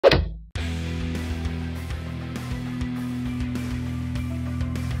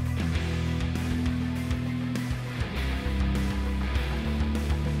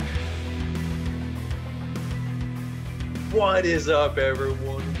What is up,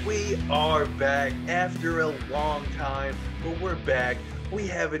 everyone? We are back after a long time, but we're back. We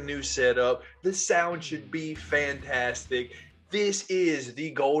have a new setup. The sound should be fantastic. This is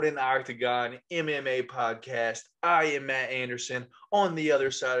the Golden Octagon MMA Podcast. I am Matt Anderson. On the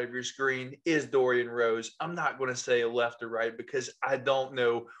other side of your screen is Dorian Rose. I'm not going to say left or right because I don't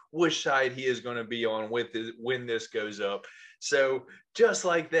know which side he is going to be on when this goes up. So just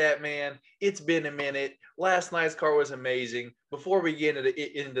like that, man, it's been a minute. Last night's card was amazing. Before we get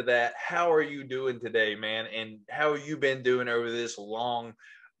into that, how are you doing today, man? And how have you been doing over this long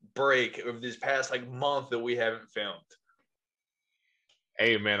break of this past month that we haven't filmed?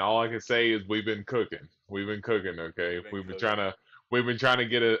 Hey man, all I can say is we've been cooking. We've been cooking, okay? We've been trying to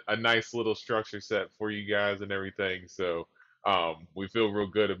get a nice little structure set for you guys and everything. So we feel real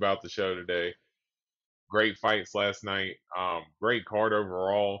good about the show today. Great fights last night. Great card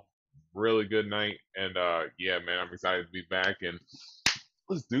overall. Really good night. And yeah, man, I'm excited to be back and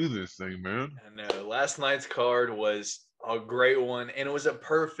let's do this thing, man. I know last night's card was a great one, and it was a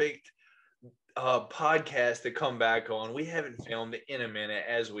perfect podcast to come back on. We haven't filmed in a minute,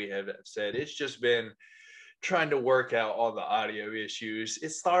 as we have said. It's just been trying to work out all the audio issues. It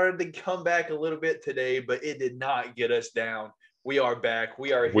started to come back a little bit today, but it did not get us down. We are back.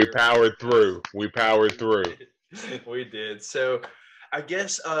 We are We here. powered through. We powered through. We did. So I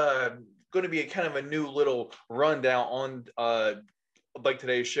guess going to be a kind of a new little rundown on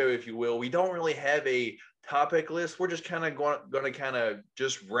today's show, if you will. We don't really have a topic list. We're just kind of going to kind of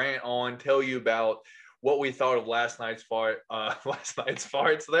just rant on, tell you about what we thought of last night's fight. Last night's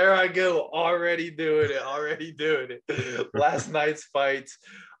fights. There I go. Already doing it. Last night's fights.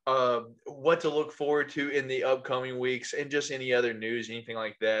 What to look forward to in the upcoming weeks, and just any other news, anything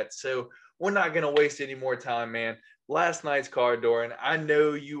like that. So we're not going to waste any more time, man. Last night's card, Doran. I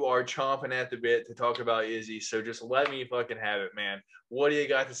know you are chomping at the bit to talk about Izzy, so just let me fucking have it, man. What do you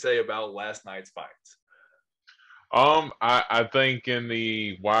got to say about last night's fights? I think in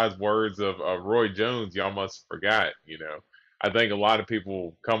the wise words of Roy Jones, y'all must have forgot, you know. I think a lot of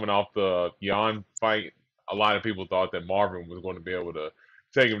people coming off the Jan fight, a lot of people thought that Marvin was going to be able to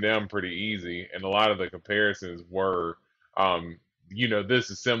take him down pretty easy, and a lot of the comparisons were, um, this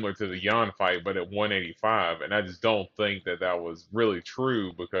is similar to the Jan fight, but at 185, and I just don't think that that was really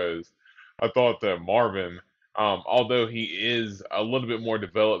true because I thought that Marvin. Although he is a little bit more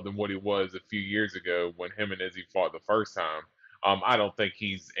developed than what he was a few years ago when him and Izzy fought the first time, I don't think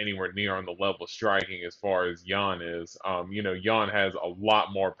he's anywhere near on the level striking as far as Jan is. Jan has a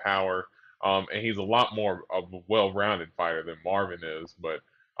lot more power, and he's a lot more of a well-rounded fighter than Marvin is. But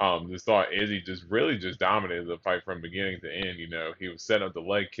just thought Izzy just really just dominated the fight from beginning to end. You know, he was setting up the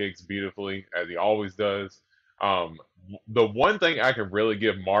leg kicks beautifully as he always does. Um, the one thing I can really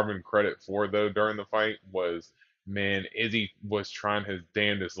give Marvin credit for though during the fight was, man, Izzy was trying his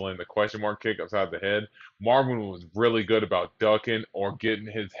damnedest to land the question mark kick upside the head. Marvin was really good about ducking or getting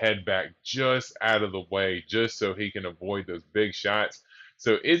his head back just out of the way, just so he can avoid those big shots.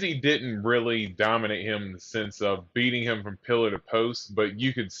 So Izzy didn't really dominate him in the sense of beating him from pillar to post, but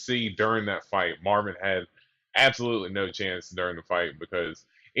you could see during that fight, Marvin had absolutely no chance during the fight because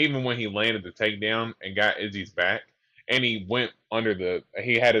even when he landed the takedown and got Izzy's back, and he went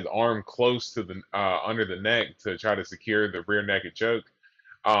he had his arm close to the under the neck to try to secure the rear naked choke.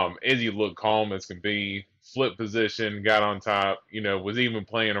 Izzy looked calm as can be, flip position, got on top, was even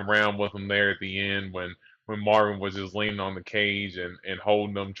playing around with him there at the end when Marvin was just leaning on the cage and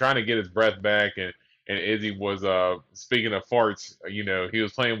holding him, trying to get his breath back. And Izzy was speaking of farts, he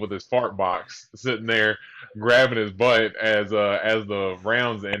was playing with his fart box, sitting there grabbing his butt as the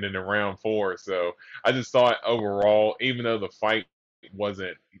rounds ended in round four. So I just thought overall, even though the fight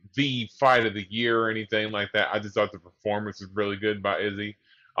wasn't the fight of the year or anything like that, I just thought the performance was really good by Izzy,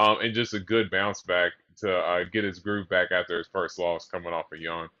 and just a good bounce back to get his groove back after his first loss coming off a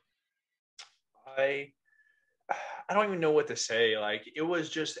yawn. I I don't even know what to say. It was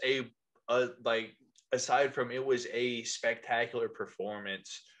just aside from it was a spectacular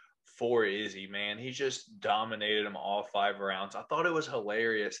performance for Izzy, man. He just dominated him all 5 rounds. I thought it was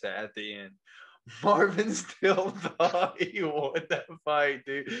hilarious that at the end, Marvin still thought he won that fight,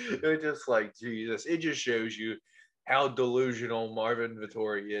 dude. It was just like, Jesus. It just shows you how delusional Marvin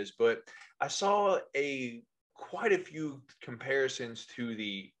Vittori is. But I saw quite a few comparisons to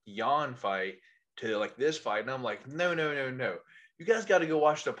the Jan fight to this fight, and I'm like, no. You guys got to go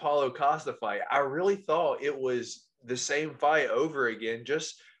watch the Paulo Costa fight. I really thought it was the same fight over again.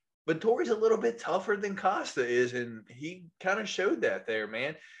 Just Vittori's a little bit tougher than Costa is, and he kind of showed that there,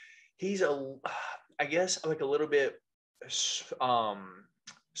 man. He's I guess a little bit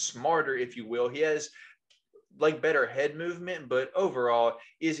smarter, if you will. He has like better head movement, but overall,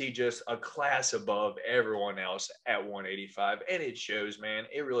 is he just a class above everyone else at 185? And it shows, man.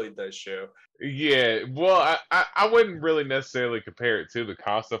 It really does show. Yeah, well, I wouldn't really necessarily compare it to the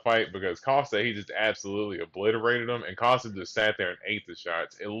Costa fight because Costa, he just absolutely obliterated him, and Costa just sat there and ate the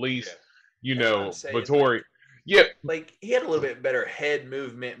shots. At Yeah, least, that's what I'm saying. Vittori, yeah, Like he had a little bit better head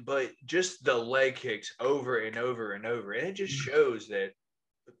movement, but just the leg kicks over and over and over, and it just shows that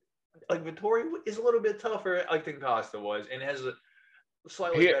like Vittori is a little bit tougher, like than Costa was, and has a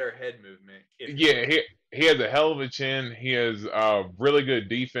slightly he, better head movement, if you yeah, will. he has a hell of a chin. He has really good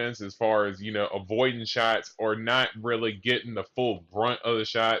defense as far as avoiding shots or not really getting the full brunt of the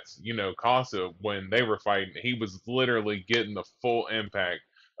shots. Costa, when they were fighting, he was literally getting the full impact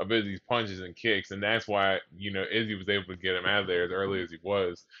of Izzy's punches and kicks, and that's why Izzy was able to get him out of there as early as he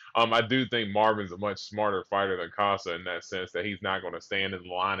was. I do think Marvin's a much smarter fighter than Costa in that sense that he's not going to stand in the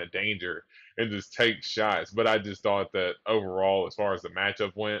line of danger and just take shots. But I just thought that overall, as far as the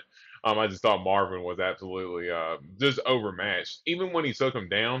matchup went. I just thought Marvin was absolutely just overmatched. Even when he took him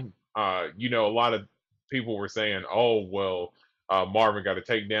down, a lot of people were saying, "Oh, well, Marvin got a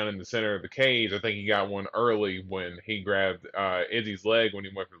takedown in the center of the cage." I think he got one early when he grabbed Izzy's leg when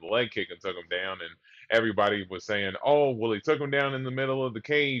he went for the leg kick and took him down. And everybody was saying, "Oh, well, he took him down in the middle of the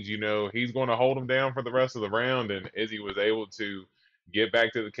cage. He's going to hold him down for the rest of the round." And Izzy was able to get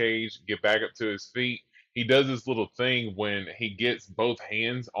back to the cage, get back up to his feet. He does this little thing when he gets both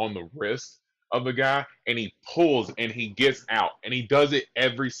hands on the wrist of the guy and he pulls and he gets out, and he does it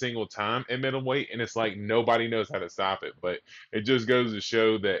every single time at middleweight, and it's like nobody knows how to stop it. But it just goes to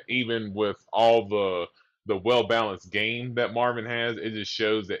show that even with all the well balanced game that Marvin has, it just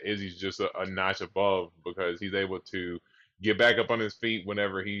shows that Izzy's just a notch above because he's able to get back up on his feet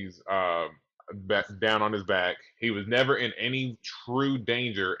whenever he's back, down on his back. He was never in any true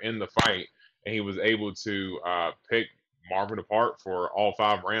danger in the fight, and he was able to pick Marvin apart for all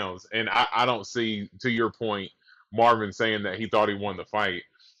 5 rounds. And I don't see, to your point, Marvin saying that he thought he won the fight.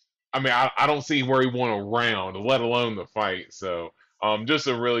 I mean, I don't see where he won a round, let alone the fight. So, just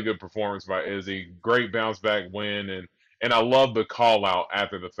a really good performance by Izzy. Great bounce back win, and I love the call out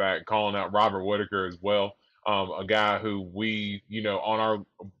after the fact, calling out Robert Whitaker as well. A guy who we, on our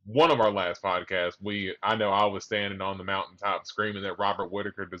one of our last podcasts, I know I was standing on the mountaintop screaming that Robert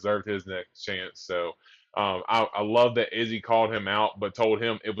Whitaker deserved his next chance. So, I love that Izzy called him out, but told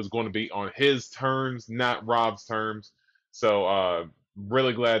him it was going to be on his terms, not Rob's terms. So,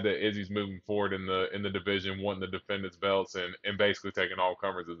 really glad that Izzy's moving forward in the division, wanting to defend his belts and basically taking all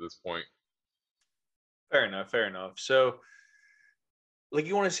comers at this point. Fair enough. Fair enough. So, like,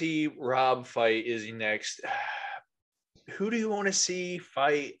 you want to see Rob fight Izzy next. Who do you want to see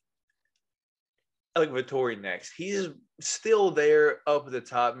fight like Vittori next? He's still there up at the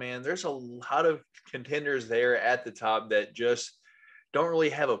top, man. There's a lot of contenders there at the top that just don't really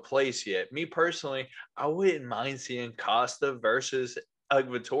have a place yet. Me personally, I wouldn't mind seeing Costa versus like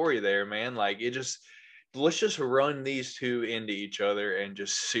Vittori there, man. Like let's just run these two into each other and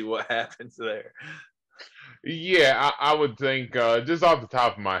just see what happens there. Yeah, I would think just off the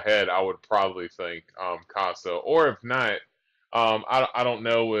top of my head, I would probably think Costa, or if not, I don't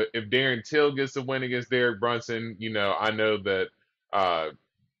know if Darren Till gets the win against Derek Brunson. I know that uh,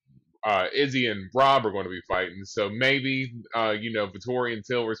 Izzy and Rob are going to be fighting. So maybe, Vittori and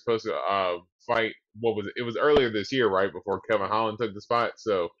Till were supposed to fight. What was it? It was earlier this year, right before Kevin Holland took the spot.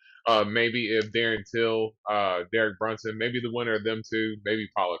 So maybe if Darren Till, Derek Brunson, maybe the winner of them two, maybe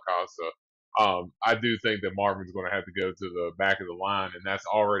Paulo Costa. I do think that Marvin's going to have to go to the back of the line, and that's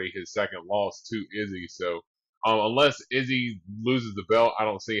already his second loss to Izzy. So unless Izzy loses the belt, I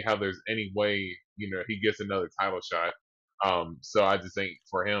don't see how there's any way he gets another title shot. So I just think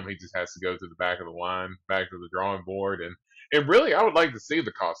for him, he just has to go to the back of the line, back to the drawing board, and really, I would like to see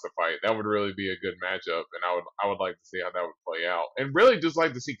the Costa fight. That would really be a good matchup, and I would like to see how that would play out, and really just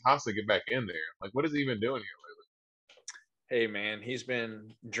like to see Costa get back in there. Like, what is he even doing here Hey, man, he's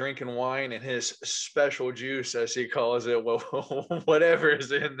been drinking wine and his special juice, as he calls it. Well, whatever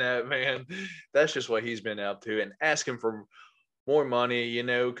is in that, man, that's just what he's been up to. And asking for more money,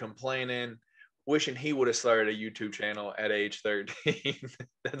 complaining, wishing he would have started a YouTube channel at age 13.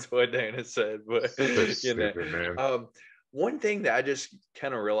 That's what Dana said. But, lately? So stupid, man. One thing that I just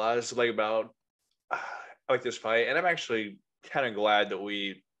kind of realized, like, about like this fight, and I'm actually kind of glad that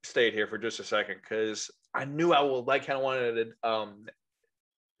we stayed here for just a second because I knew I would kind of wanted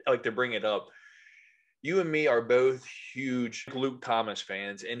to bring it up. You and me are both huge Luke Thomas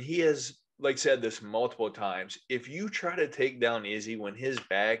fans, and he has said this multiple times. If you try to take down Izzy when his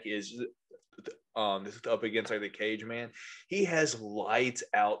back is this is up against like the cage, man. He has lights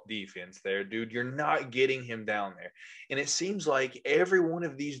out defense there, dude. You're not getting him down there. And it seems like every one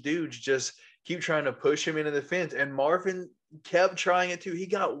of these dudes just keep trying to push him into the fence. And Marvin kept trying it too. He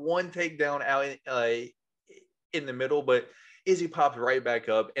got one takedown out in the middle, but Izzy popped right back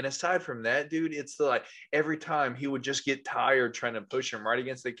up. And aside from that, dude, it's like every time he would just get tired trying to push him right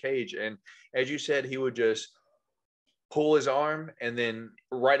against the cage. And as you said, he would just pull his arm and then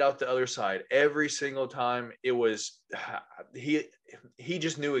right out the other side. Every single time it was he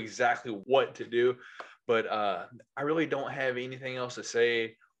just knew exactly what to do. But I really don't have anything else to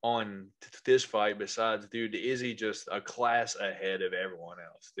say on this fight besides, dude, Izzy just a class ahead of everyone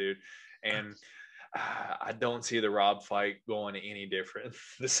else, dude. And I don't see the Rob fight going any different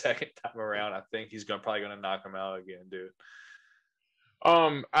the second time around. I think he's probably gonna knock him out again, dude.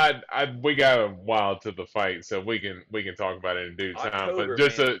 We got a while to the fight, so we can talk about it in due time. But October,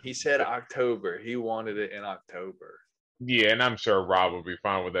 just man. He said October. He wanted it in October. yeah, and I'm sure Rob will be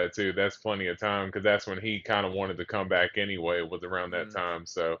fine with that too. That's plenty of time because that's when he kind of wanted to come back anyway. Was around that Mm. time,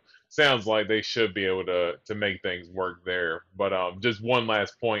 so sounds like they should be able to make things work there. But just one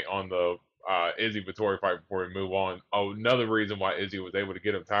last point on the Izzy Vittori fight before we move on. Oh, another reason why Izzy was able to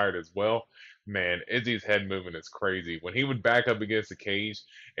get him tired as well. Man, Izzy's head movement is crazy. When he would back up against the cage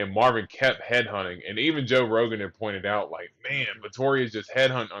and Marvin kept headhunting, and even Joe Rogan had pointed out, like, man, Vittori is just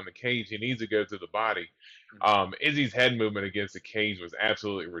headhunt on the cage. He needs to go to the body. Izzy's head movement against the cage was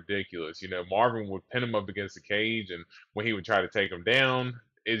absolutely ridiculous. You know, Marvin would pin him up against the cage, and when he would try to take him down,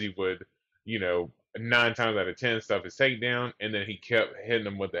 Izzy would, you know, 9 times out of 10 stuff his takedown, and then he kept hitting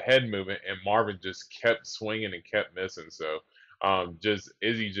him with the head movement, and Marvin just kept swinging and kept missing. So, just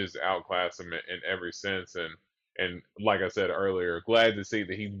Izzy just outclassed him in every sense, and like I said earlier, glad to see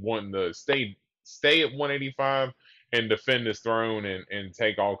that he's wanting to stay at 185 and defend his throne and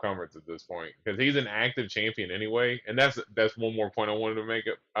take all comers at this point because he's an active champion anyway. And that's one more point I wanted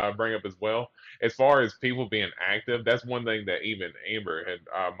to bring up as well. As far as people being active, that's one thing that even Amber had,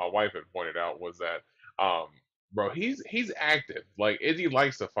 my wife had pointed out was that, bro, he's active. Like Izzy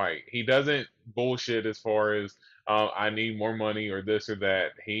likes to fight. He doesn't bullshit as far as I need more money or this or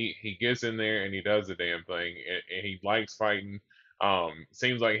that. He gets in there and he does the damn thing, and he likes fighting.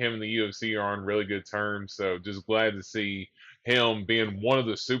 Seems like him and the UFC are on really good terms, so just glad to see him being one of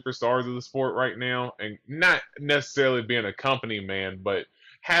the superstars of the sport right now, and not necessarily being a company man, but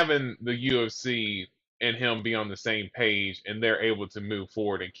having the UFC and him be on the same page, and they're able to move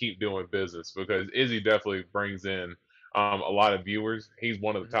forward and keep doing business because Izzy definitely brings in a lot of viewers. He's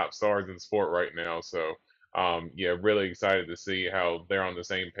one of the top stars in the sport right now, so yeah, really excited to see how they're on the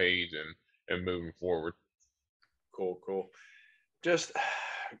same page and moving forward. Cool, cool. Just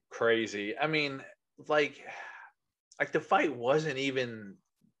crazy. I mean, like like the fight wasn't even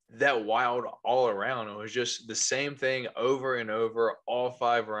that wild all around. It was just the same thing over and over, all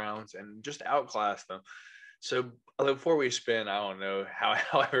 5 rounds, and just outclassed them. So before we spend, I don't know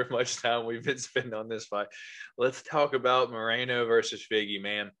however much time we've been spending on this fight, let's talk about Moreno versus Figgy,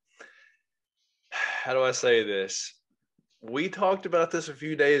 man. How do I say this? We talked about this a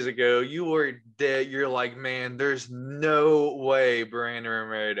few days ago. You were dead. You're like, man, there's no way Brandon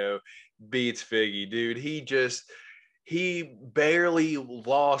Moreno beats Figgy, dude. He barely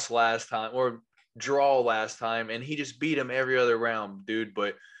lost last time or draw last time, and he just beat him every other round, dude.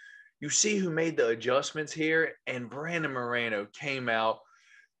 But you see who made the adjustments here, and Brandon Moreno came out,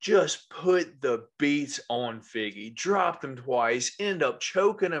 just put the beats on Figgy, dropped him twice, ended up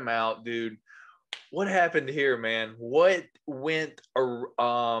choking him out, dude. What happened here, man? What went,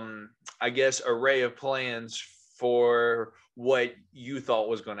 I guess, array of plans for what you thought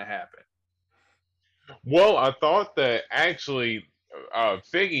was going to happen? Well, I thought that actually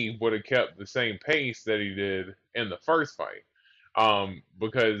Figgy would have kept the same pace that he did in the first fight.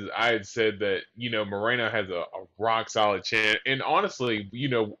 Because I had said that, Moreno has a rock solid chance. And honestly,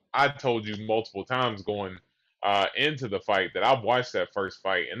 I told you multiple times going into the fight that I've watched that first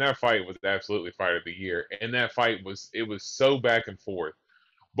fight, and that fight was absolutely fight of the year. And that fight was so back and forth.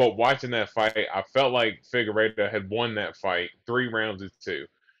 But watching that fight, I felt like Figueiredo had won that fight 3 rounds to 2.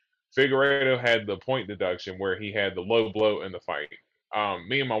 Figueiredo had the point deduction where he had the low blow in the fight.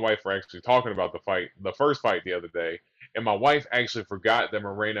 Me and my wife were actually talking about the first fight the other day, and my wife actually forgot that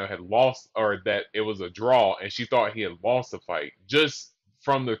Moreno had lost or that it was a draw, and she thought he had lost the fight. Just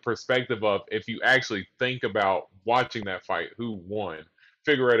from the perspective of if you actually think about watching that fight, who won?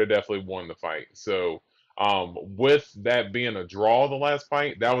 Figueiredo definitely won the fight. So, with that being a draw the last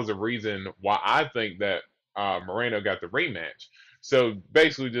fight, that was a reason why I think that Moreno got the rematch. So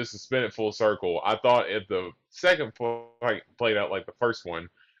basically, just to spin it full circle, I thought if the second fight played out like the first one,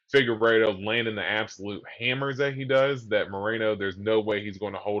 Figueiredo landing the absolute hammers that he does, that Moreno, there's no way he's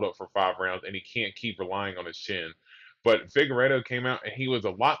going to hold up for 5 rounds, and he can't keep relying on his chin. But Figueiredo came out, and he was a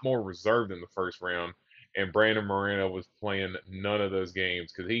lot more reserved in the first round, and Brandon Moreno was playing none of those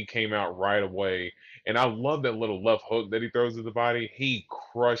games because he came out right away. And I love that little left hook that he throws to the body. He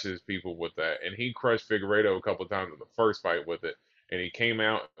crushes people with that, and he crushed Figueiredo a couple of times in the first fight with it. And he came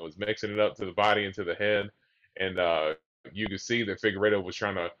out and was mixing it up to the body and to the head, and you could see that Figueiredo was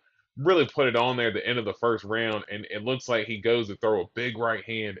trying to really put it on there at the end of the first round, and it looks like he goes to throw a big right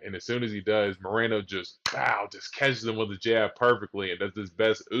hand, and as soon as he does, Moreno just catches him with a jab perfectly and does this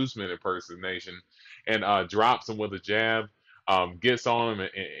best Usman impersonation, and drops him with a jab, gets on him and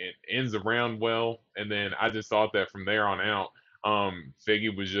ends the round well, and then I just thought that from there on out,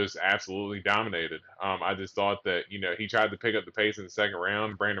 Figgy was just absolutely dominated. I just thought that, he tried to pick up the pace in the second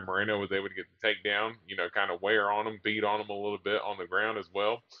round. Brandon Moreno was able to get the takedown, kind of wear on him, beat on him a little bit on the ground as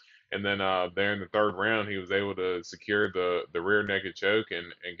well. And then there in the third round, he was able to secure the rear naked choke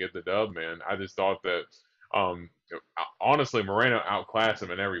and get the dub, man. I just thought that, um, honestly, Moreno outclassed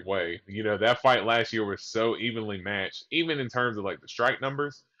him in every way. That fight last year was so evenly matched, even in terms of like the strike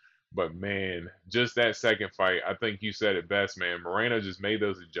numbers. But man, just that second fight, I think you said it best, man. Moreno just made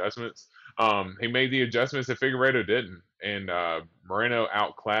those adjustments. He made the adjustments that Figueiredo didn't, and Moreno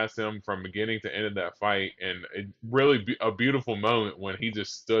outclassed him from beginning to end of that fight. And it really a beautiful moment when he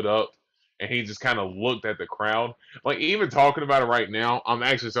just stood up and he just kind of looked at the crowd. Like, even talking about it right now, I'm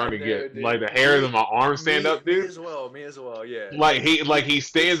actually I starting to know, get like dude. the hairs on my arms stand up, Me dude. as well. Me as well. Yeah. Like he It's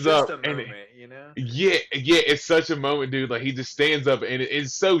stands just up a and moment, you know. yeah, it's such a moment, dude. Like, he just stands up and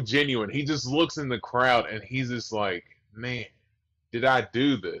it's so genuine. He just looks in the crowd and he's just like, man, did I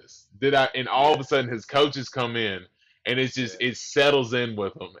do this? Did I? And all of Yeah. a sudden, his coaches come in, and it's just Yeah. it settles in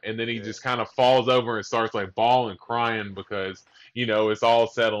with him, and then he Yeah. just kind of falls over and starts like bawling, crying because it's all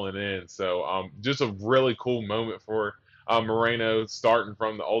settling in. So just a really cool moment for Moreno, starting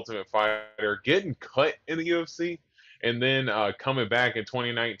from the Ultimate Fighter, getting cut in the UFC, and then coming back in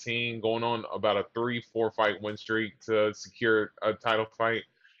 2019, going on about a 3-4 fight win streak to secure a title fight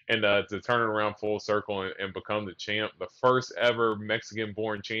and to turn it around full circle and become the champ, the first ever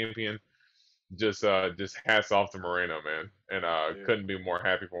Mexican-born champion. Just hats off to Moreno, man, and Dude. couldn't be more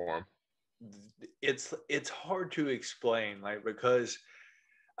happy for him. It's hard to explain, like, because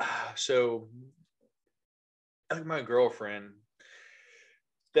so like my girlfriend,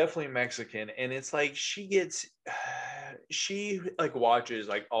 definitely Mexican, and it's like she like watches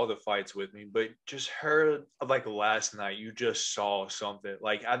like all the fights with me, but just her, like, last night you just saw something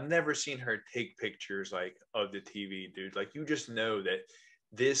like I've never seen her take pictures like of the TV, dude. Like, you just know that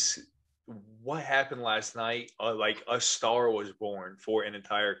this what happened last night, like a star was born for an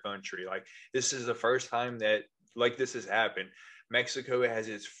entire country. Like, this is the first time that like this has happened. Mexico has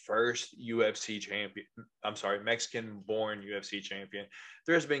its first UFC champion. I'm sorry, Mexican born UFC champion.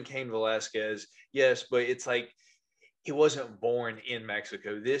 There's been Cain Velasquez, yes, but it's like he wasn't born in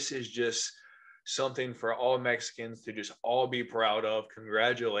Mexico. This is just something for all Mexicans to just all be proud of.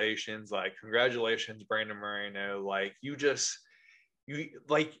 Congratulations, congratulations, Brandon Moreno. You just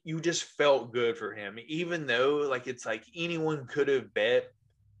felt good for him, even though like it's like anyone could have bet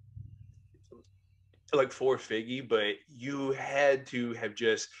like for Figgy, but you had to have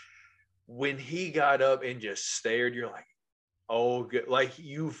just when he got up and just stared, you're like, oh, good. Like,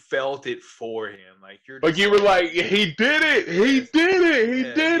 you felt it for him. Like, you're Like, just you were like, he did it, he yes, did it, he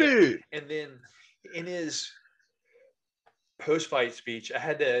yeah, did yeah. it. And then in his post-fight speech, I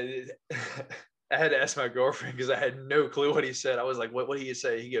had to I had to ask my girlfriend because I had no clue what he said. I was like, what did he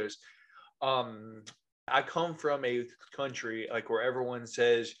say? He goes, um, I come from a country like where everyone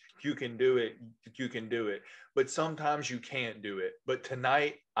says you can do it, you can do it, but sometimes you can't do it. But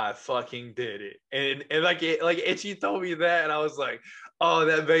tonight I fucking did it, and like she told me that, and I was like, oh,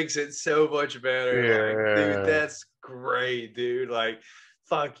 that makes it so much better. Like, dude, Yeah. that's great, dude. Like,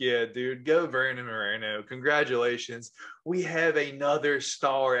 fuck yeah, dude. Go Brandon Moreno. Congratulations. We have another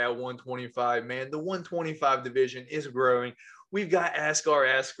star at 125, man. The 125 division is growing. We've got Askar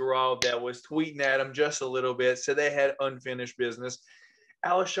Askarov that was tweeting at him just a little bit, so they had unfinished business.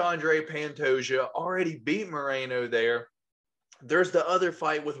 Alexandre Pantoja already beat Moreno there. There's the other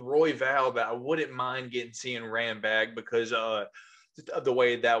fight with Roy Val that I wouldn't mind seeing ran back because of the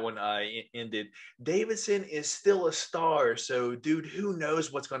way that one ended. Davidson is still a star, so dude, who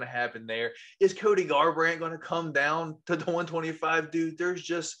knows what's going to happen there? Is Cody Garbrandt going to come down to the 125? Dude, there's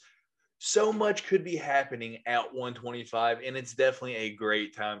just so much could be happening at 125, and it's definitely a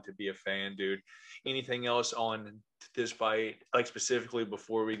great time to be a fan, dude. Anything else on this fight, like specifically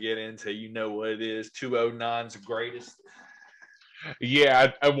before we get into what it is, 209's greatest?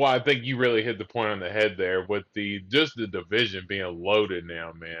 Yeah, well, I think you really hit the point on the head there with the division being loaded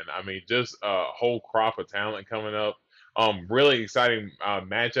now, man. I mean, just a whole crop of talent coming up. Really exciting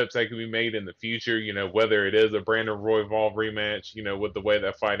matchups that can be made in the future. You know, whether it is a Brandon Royval rematch, you know, with the way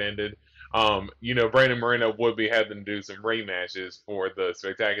that fight ended. You know, Brandon Moreno would be having to do some rematches for the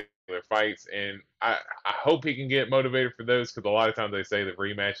spectacular fights, and I hope he can get motivated for those because a lot of times they say that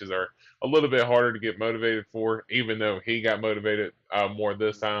rematches are a little bit harder to get motivated for, even though he got motivated more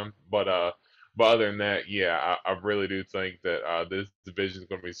this time. But other than that, yeah, I really do think that this division is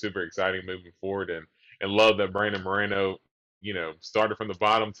going to be super exciting moving forward, and love that Brandon Moreno, you know, started from the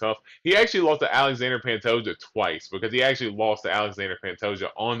bottom tough. He actually lost to Alexander Pantoja twice because he actually lost to Alexander Pantoja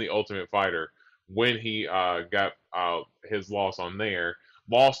on the Ultimate Fighter when he got his loss on there.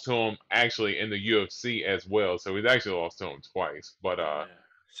 Lost to him actually in the UFC as well, so he's actually lost to him twice. Yeah.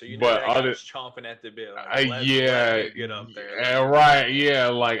 So you know But that guy other was chomping at the bit, like let yeah, me get up there, let yeah, me get up right, there. yeah.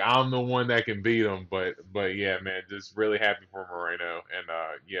 Like I'm the one that can beat him, but yeah, man, just really happy for Moreno, and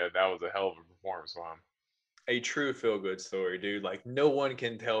yeah, that was a hell of a performance for him. A true feel good story, dude. Like no one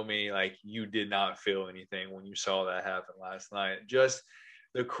can tell me like you did not feel anything when you saw that happen last night. Just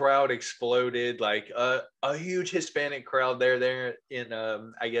the crowd exploded, like a huge Hispanic crowd there in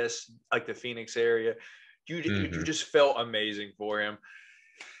I guess like the Phoenix area. You Hmm. just felt amazing for him.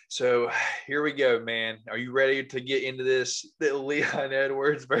 So here we go, man. Are you ready to get into this the Leon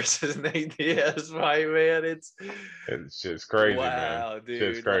Edwards versus Nate Diaz fight, man? It's It's just crazy, man. wow, Just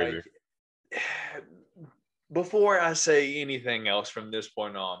dude. crazy. Like before I say anything else from this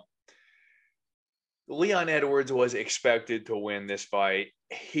point on, Leon Edwards was expected to win this fight.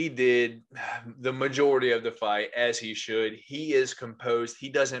 He did the majority of the fight as he should. He is composed. He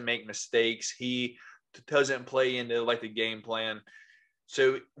doesn't make mistakes. He doesn't play into like the game plan.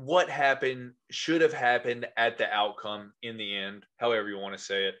 So what happened should have happened at the outcome in the end, however you want to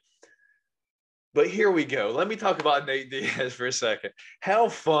say it. But here we go. Let me talk about Nate Diaz for a second. How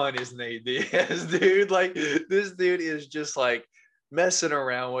fun is Nate Diaz, dude? Like this dude is just like messing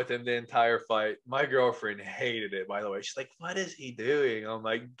around with him the entire fight. My girlfriend hated it, by the way. She's like, "What is he doing?" I'm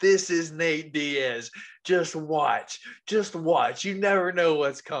like, "This is Nate Diaz. Just watch. Just watch. You never know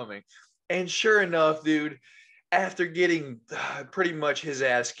what's coming." And sure enough, dude, after getting pretty much his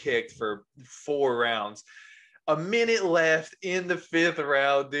ass kicked for 4 rounds, a minute left in the fifth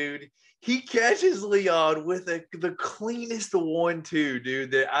round, dude. He catches Leon with the cleanest 1-2, dude,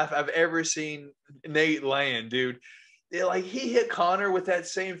 that I've ever seen Nate land, dude. Like he hit Connor with that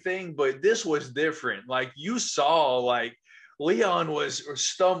same thing, but this was different. Like you saw, like Leon was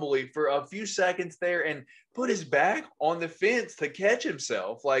stumbling for a few seconds there and put his back on the fence to catch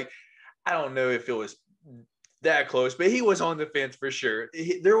himself. Like I don't know if it was that close, but he was on the fence for sure.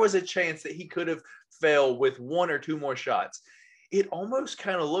 There was a chance that he could have fell with one or two more shots. It almost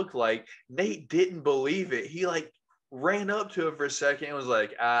kind of looked like Nate didn't believe it. He like ran up to him for a second and was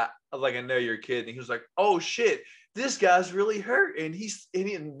like, I know you're kidding. And he was like, oh shit, this guy's really hurt. And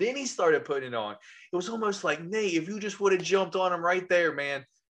then he started putting it on. It was almost like, Nate, if you just would have jumped on him right there, man,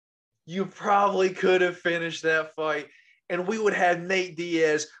 you probably could have finished that fight. And we would have Nate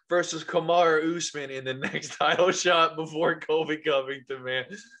Diaz versus Kamaru Usman in the next title shot before Colby Covington, man.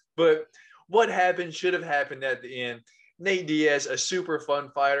 But what happened should have happened at the end. Nate Diaz, a super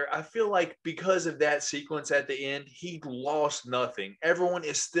fun fighter. I feel like because of that sequence at the end, he lost nothing. Everyone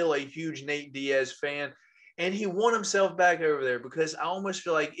is still a huge Nate Diaz fan. And he won himself back over there because I almost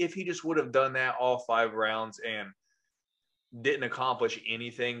feel like if he just would have done that all 5 rounds and didn't accomplish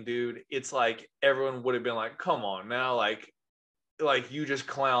anything, dude, it's like everyone would have been like, come on now, like you just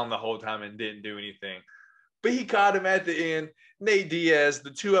clowned the whole time and didn't do anything. But he caught him at the end. Nate Diaz, the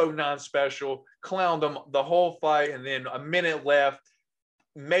 209 special, clowned him the whole fight, and then a minute left,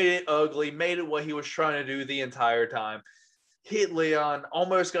 made it ugly, made it what he was trying to do the entire time. Hit Leon,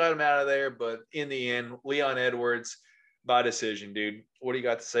 almost got him out of there, but in the end, Leon Edwards by decision, dude. What do you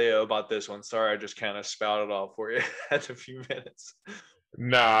got to say about this one? Sorry, I just kind of spouted off for you at a few minutes.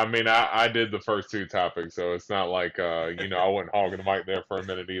 No, I mean I did the first two topics, so it's not like you know, I wasn't hogging the mic there for a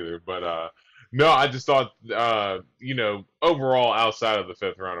minute either. But no, I just thought you know, overall outside of the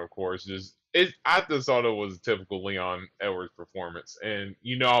fifth round, of course, just it I just thought it was a typical Leon Edwards performance. And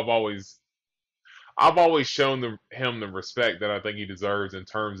you know, I've always shown him the respect that I think he deserves in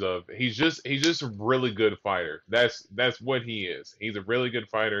terms of he's just a really good fighter. That's what he is. He's a really good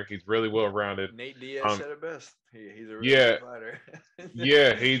fighter. He's really well rounded. Nate Diaz Um, said it best. He's a really yeah, good fighter.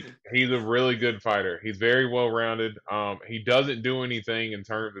 yeah, he's a really good fighter. He's very well rounded. He doesn't do anything in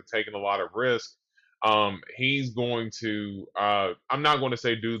terms of taking a lot of risk. He's going to I'm not going to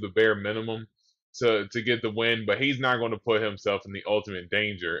say do the bare minimum, to get the win, but he's not going to put himself in the ultimate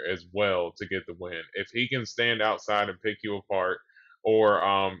danger as well to get the win. If he can stand outside and pick you apart, or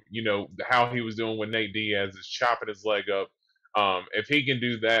how he was doing with Nate Diaz is chopping his leg up. If he can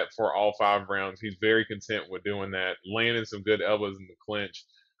do that for all 5 rounds, he's very content with doing that, landing some good elbows in the clinch.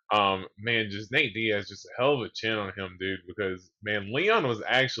 Man, just Nate Diaz, just a hell of a chin on him, dude. Because man, Leon was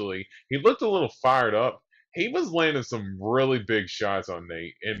actually he looked a little fired up. He was landing some really big shots on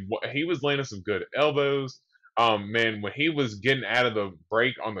Nate, and he was landing some good elbows. Man, when he was getting out of the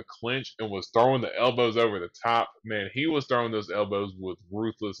break on the clinch and was throwing the elbows over the top, man, he was throwing those elbows with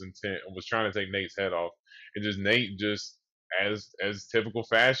ruthless intent and was trying to take Nate's head off. And just Nate, just as typical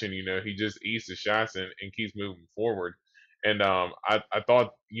fashion, he just eats the shots and keeps moving forward. And I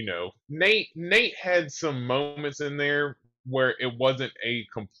thought, Nate had some moments in there where it wasn't a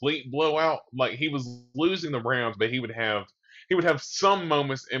complete blowout. Like he was losing the rounds, but he would have some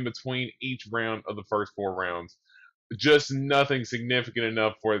moments in between each round of the first 4 rounds. Just nothing significant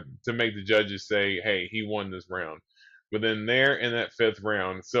enough to make the judges say, "Hey, he won this round." But then there in that 5th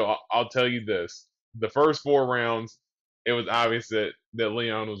round, so I'll tell you this: the first 4 rounds, it was obvious that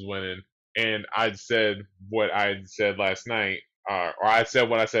Leon was winning, and I'd said what I'd said last night, or I said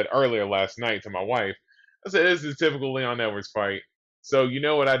what I said earlier last night to my wife. I said, "This is a typical Leon Edwards fight." So you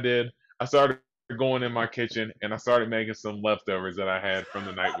know what I did? I started going in my kitchen and I started making some leftovers that I had from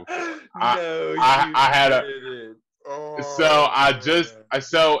the night before. I No, I, you I had a didn't. so Oh I just man.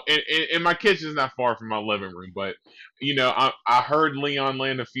 so in my kitchen's not far from my living room, but I heard Leon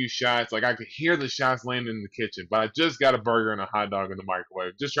land a few shots. Like I could hear the shots landing in the kitchen, but I just got a burger and a hot dog in the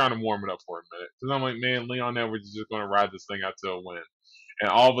microwave, just trying to warm it up for a minute. Because I'm like, man, Leon Edwards is just going to ride this thing out to a win. And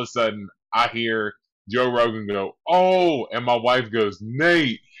all of a sudden, I hear Joe Rogan go, "Oh," and my wife goes,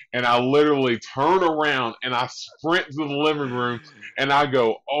 "Nate." And I literally turn around and I sprint to the living room and I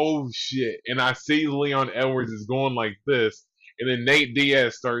go, "Oh shit." And I see Leon Edwards is going like this. And then Nate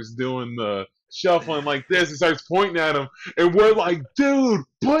Diaz starts doing the shuffling like this and starts pointing at him. And we're like, "Dude,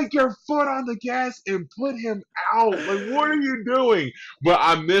 put your foot on the gas and put him out. Like, what are you doing?" But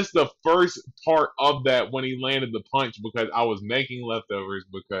I missed the first part of that when he landed the punch because I was making leftovers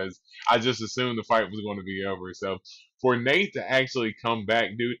because I just assumed the fight was going to be over. So for Nate to actually come back,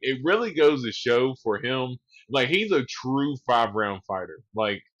 dude, it really goes to show for him, like he's a true 5 round fighter.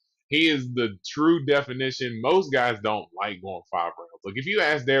 Like he is the true definition. Most guys don't like going 5 rounds. Like if you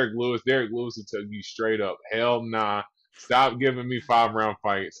ask Derek Lewis will tell you straight up, hell nah, stop giving me 5 round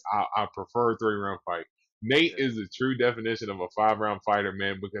fights. I prefer a 3 round fight. Nate Yeah. is the true definition of a 5 round fighter,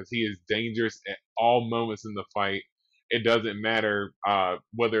 man, because he is dangerous at all moments in the fight. It doesn't matter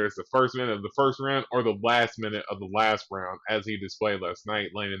whether it's the first minute of the first round or the last minute of the last round, as he displayed last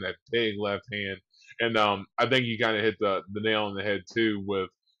night, landing that big left hand. And I think you kind of hit the nail on the head too with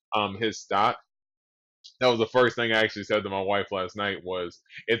his stock. That was the first thing I actually said to my wife last night was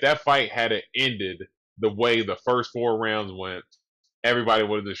if that fight had ended the way the first 4 rounds went, everybody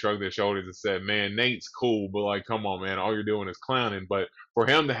would have just shrugged their shoulders and said, "Man, Nate's cool, but like, come on, man, all you're doing is clowning." But for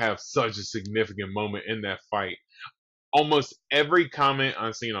him to have such a significant moment in that fight, almost every comment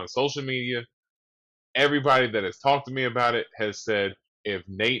I've seen on social media, everybody that has talked to me about it has said if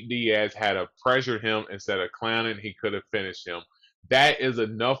Nate Diaz had pressured him instead of clowning, he could have finished him. That is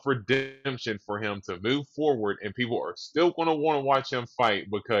enough redemption for him to move forward, and people are still going to want to watch him fight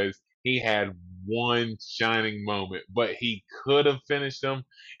because he had one shining moment, but he could have finished him,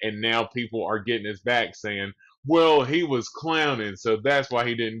 and now people are getting his back saying, "Well, he was clowning, so that's why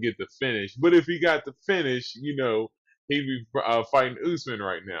he didn't get the finish. But if he got the finish, he'd be fighting Usman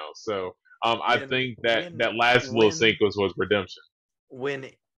right now." So I when think that when that last little when sequence was redemption. when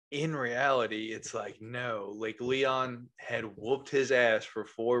in reality it's like no, like Leon had whooped his ass for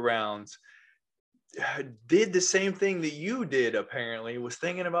 4 rounds, did the same thing that you did, apparently was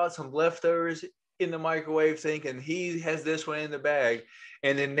thinking about some leftovers in the microwave thinking he has this one in the bag,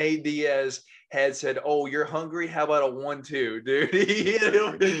 and then Nate Diaz had said, "Oh, you're hungry? How about a 1-2, dude?"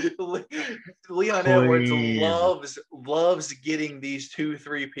 Leon Edwards Please. loves getting these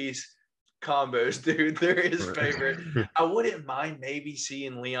 2-3 piece combos, dude. They're his favorite. I wouldn't mind maybe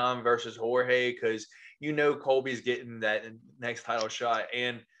seeing Leon versus Jorge because Colby's getting that next title shot.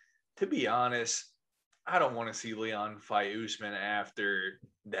 And to be honest, I don't want to see Leon fight Usman after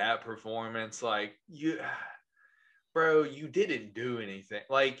that performance. Like bro, you didn't do anything.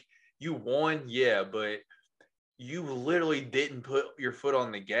 Like you won, yeah, but you literally didn't put your foot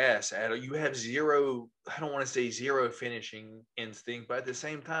on the gas at all. You have zero, I don't want to say zero finishing instinct, but at the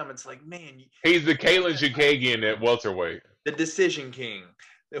same time, it's like, man, He's the you won Kalen that title. Chukagian at welterweight. The decision king.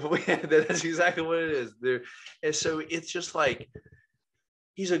 That's exactly what it is. There, and so it's just like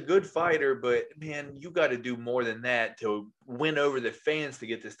he's a good fighter, but man, you got to do more than that to win over the fans to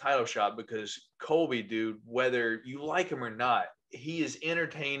get this title shot. Because Colby, dude, whether you like him or not, he is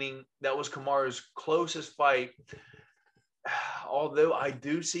entertaining. That was Kamaru's closest fight. Although I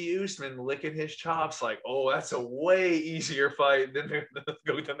do see Usman licking his chops like, oh, that's a way easier fight than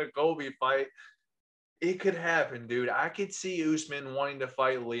the Colby fight. It could happen, dude. I could see Usman wanting to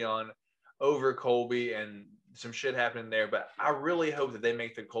fight Leon over Colby and some shit happening there, but I really hope that they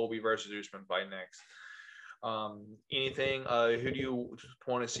make the Colby versus Usman fight next. Anything? Who do you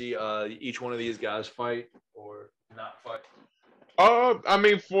want to see each one of these guys fight or not fight? I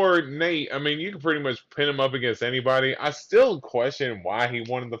mean, for Nate, I mean, you can pretty much pin him up against anybody. I still question why he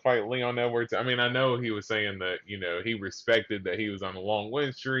wanted to fight Leon Edwards. I mean, I know he was saying that, he respected that he was on a long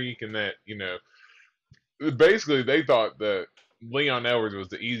win streak and that, basically they thought that Leon Edwards was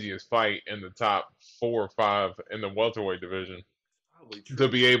the easiest fight in the top 4 or 5 in the welterweight division to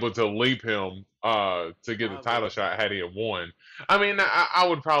be able to leap him to get the title shot had he have won. I mean, I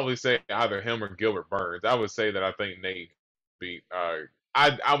would probably say either him or Gilbert Burns. I would say that I think Nate beat.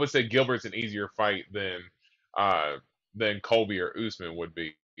 I would say Gilbert's an easier fight than Colby or Usman would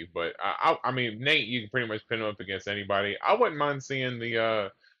be. But I mean, Nate, you can pretty much pin him up against anybody. I wouldn't mind seeing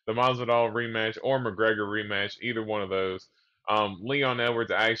the Masvidal rematch or McGregor rematch, either one of those. Leon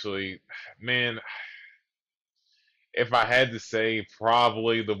Edwards, actually, man, if I had to say,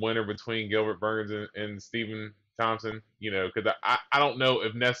 probably the winner between Gilbert Burns and Stephen Thompson, because I don't know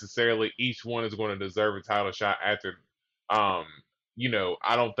if necessarily each one is going to deserve a title shot after, I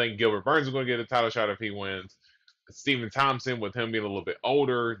don't think Gilbert Burns is going to get a title shot if he wins. Stephen Thompson, with him being a little bit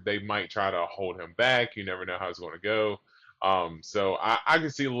older, they might try to hold him back. You never know how it's going to go. So I can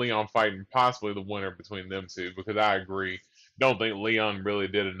see Leon fighting possibly the winner between them two, because I agree. Don't think Leon really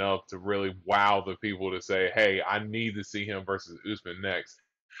did enough to really wow the people to say, hey, I need to see him versus Usman next.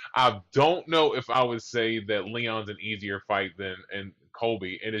 I don't know if I would say that Leon's an easier fight than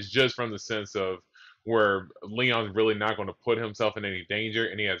Colby, and it's just from the sense of where Leon's really not going to put himself in any danger,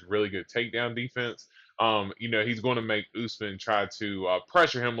 and he has really good takedown defense. He's going to make Usman try to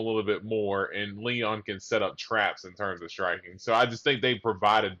pressure him a little bit more, and Leon can set up traps in terms of striking. So I just think they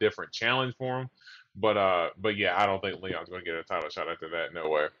provide a different challenge for him. But yeah, I don't think Leon's going to get a title shot after that. No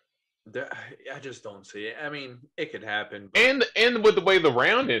way. I just don't see it. I mean, it could happen. And with the way the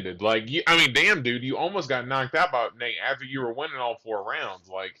round ended, I mean, damn, dude, you almost got knocked out by Nate after you were winning all 4 rounds.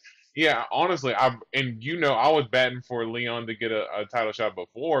 Yeah, honestly, I was batting for Leon to get a title shot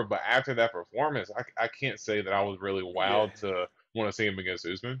before, but after that performance, I can't say that I was really wowed to want to see him against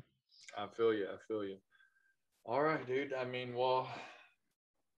Usman. I feel you. All right, dude. I mean, well,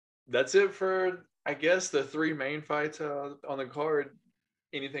 that's it for, I guess, the 3 main fights on the card.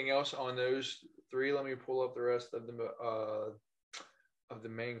 Anything else on those 3? Let me pull up the rest of the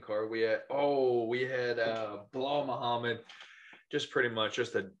main card. We had Bilal Muhammad. Just pretty much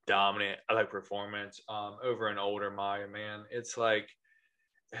just a dominant performance over an older Maya, man. It's like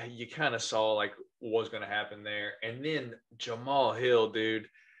you kind of saw what was going to happen there. And then Jamal Hill, dude,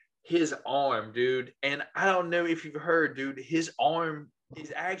 his arm, dude. And I don't know if you've heard, dude, his arm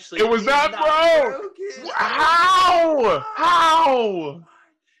is actually... It was not broken. How?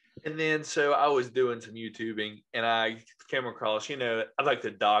 And then, so I was doing some YouTubing, and I came across, I like the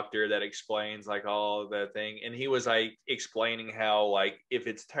doctor that explains all the thing, and he was explaining how if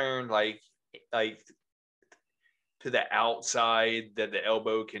it's turned like to the outside, that the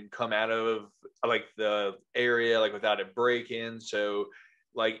elbow can come out of the area without it breaking. So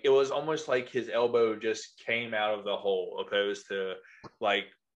it was almost like his elbow just came out of the hole, opposed to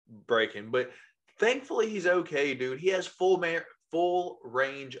breaking. But thankfully, he's okay, dude. He has full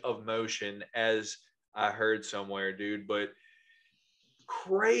range of motion, as I heard somewhere, dude. But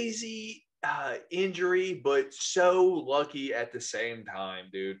crazy injury, but so lucky at the same time,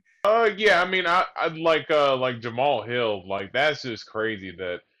 dude. Yeah, I mean, I'd like Jamal Hill, that's just crazy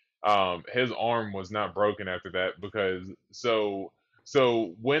that his arm was not broken after that, because so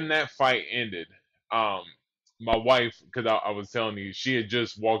when that fight ended, my wife, because I was telling you, she had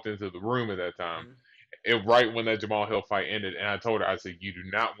just walked into the room at that time. Mm-hmm. Right when that Jamal Hill fight ended, and I told her, I said, you do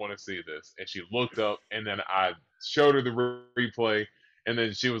not want to see this. And she looked up, and then I showed her the replay, and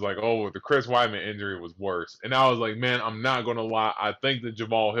then she was like, oh, the Chris Weidman injury was worse. And I was like, man, I'm not going to lie. I think the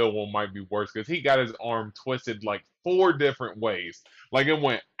Jamal Hill one might be worse, because he got his arm twisted 4 different ways. It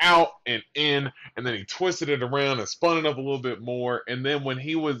went out and in, and then he twisted it around and spun it up a little bit more. And then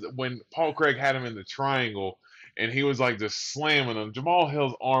when Paul Craig had him in the triangle, and he was just slamming him, Jamal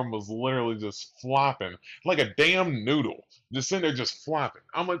Hill's arm was literally just flopping like a damn noodle, just sitting there just flopping.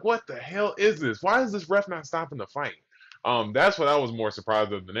 I'm like, what the hell is this? Why is this ref not stopping the fight? That's what I was more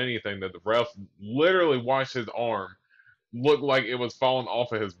surprised of than anything, that the ref literally watched his arm look like it was falling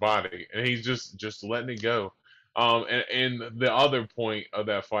off of his body, and he's just letting it go. And the other point of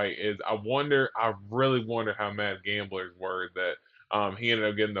that fight is, I really wonder how mad gamblers were that he ended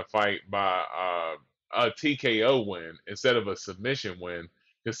up getting the fight by a TKO win instead of a submission win,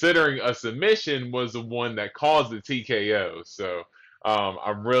 considering a submission was the one that caused the TKO. So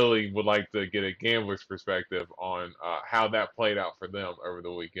I really would like to get a gambler's perspective on how that played out for them over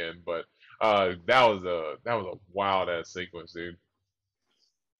the weekend. But that was a wild ass sequence, dude.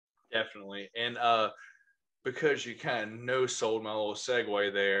 Definitely. And because you kind of no sold my little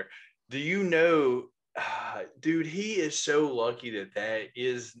segue there, do you know, dude, he is so lucky that that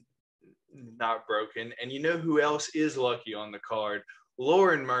is not broken. And you know who else is lucky on the card?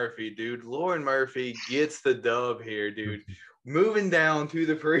 Lauren Murphy, dude. Lauren Murphy gets the dub here, dude. Moving down to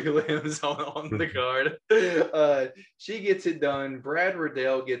the prelims on the card. She gets it done. Brad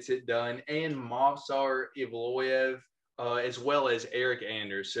Riddell gets it done. And Movsar Evloev, as well as Eric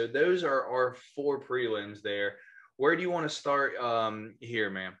Anders. So those are our 4 prelims there. Where do you want to start here,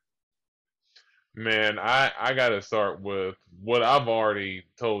 man? Man, I got to start with what I've already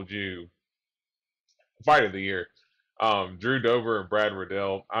told you. Fight of the year. Drew Dober and Brad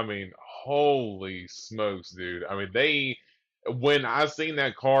Riddell. I mean, holy smokes, dude. I mean, when I seen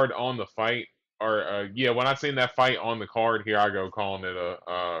that card on the fight, or yeah, when I seen that fight on the card, here I go calling it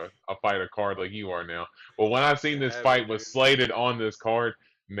a fight, a card like you are now. But when I seen this Have it, fight was dude. slated on this card,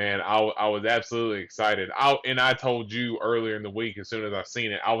 man, I was absolutely excited. I told you earlier in the week, as soon as I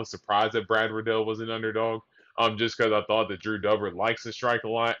seen it, I was surprised that Brad Riddell was an underdog. Just because I thought that Drew Dober likes to strike a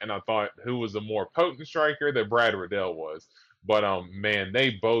lot, and I thought who was the more potent striker, that Brad Riddell was. But man,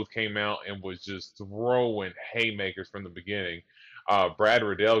 they both came out and was just throwing haymakers from the beginning. Brad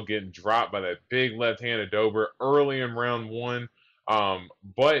Riddell getting dropped by that big left-handed Dober early in round 1,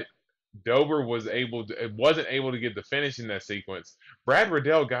 but Dober wasn't able to get the finish in that sequence. Brad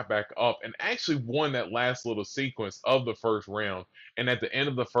Riddell got back up and actually won that last little sequence of the first round. And at the end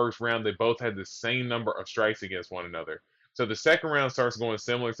of the first round, they both had the same number of strikes against one another. So the second round starts going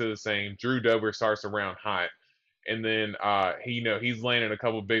similar to the same. Drew Dober starts the round hot, and then he's landing a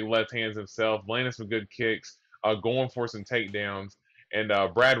couple big left hands himself, landing some good kicks, going for some takedowns. And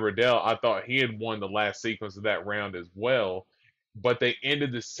Brad Riddell, I thought he had won the last sequence of that round as well, but they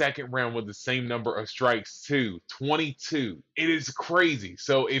ended the second round with the same number of strikes too, 22. It is crazy.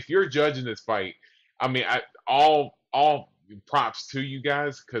 So if you're judging this fight, I mean, all props to you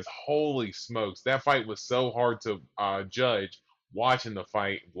guys, because holy smokes, that fight was so hard to judge watching the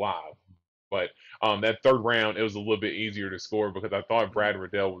fight live. But that third round, it was a little bit easier to score because I thought Brad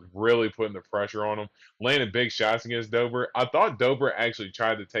Riddell was really putting the pressure on him, landing big shots against Dober. I thought Dober actually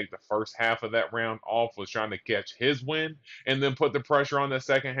tried to take the first half of that round off, was trying to catch his win, and then put the pressure on the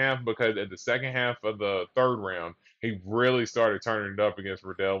second half, because at the second half of the third round, he really started turning it up against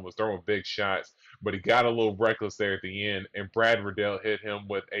Riddell, was throwing big shots, but he got a little reckless there at the end, and Brad Riddell hit him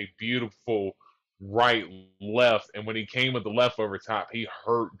with a beautiful right, left, and when he came with the left over top, he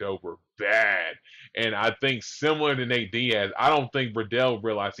hurt Dober bad. And I think similar to Nate Diaz, I don't think Riddell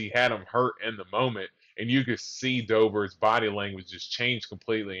realized he had him hurt in the moment, and you could see Dober's body language just change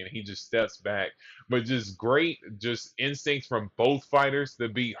completely, and he just steps back. But just great, just instincts from both fighters to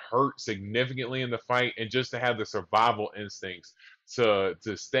be hurt significantly in the fight, and just to have the survival instincts to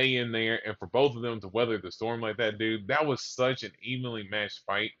stay in there, and for both of them to weather the storm like that, dude. That was such an evenly matched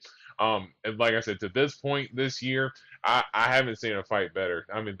fight. And like I said, to this point this year, I haven't seen a fight better.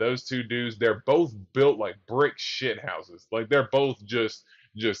 I mean, those two dudes, they're both built like brick shit houses. Like they're both just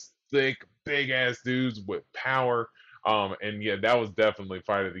thick, big ass dudes with power. And yeah, that was definitely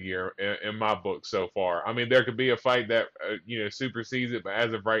fight of the year in my book so far. I mean, there could be a fight that supersedes it, but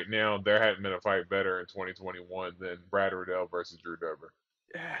as of right now, there hasn't been a fight better in 2021 than Brad Riddell versus Drew Dober.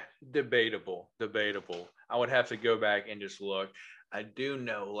 Debatable. I would have to go back and just look. I do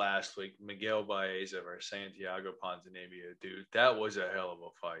know last week Miguel Baeza versus Santiago Ponzinibbio, dude, that was a hell of a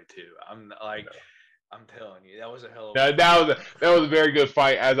fight too. I'm telling you, that was a hell of a fight. That was a very good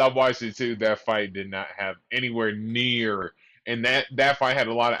fight. As I watched it too, that fight did not have anywhere near, and that fight had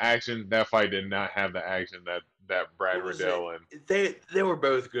a lot of action. That fight did not have the action that Brad What was it? Riddell and They were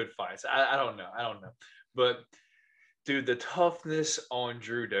both good fights. I don't know, but dude, the toughness on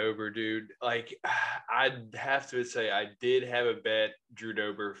Drew Dober, dude. Like, I'd have to say I did have a bet Drew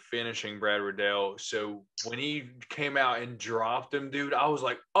Dober finishing Brad Riddell. So when he came out and dropped him, dude, I was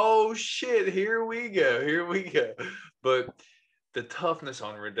like, oh shit, here we go. But the toughness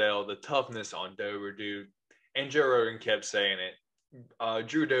on Riddell, the toughness on Dober, dude. And Joe Rogan kept saying it.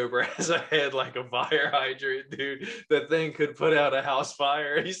 Drew Dober has a head like a fire hydrant, dude. That thing could put out a house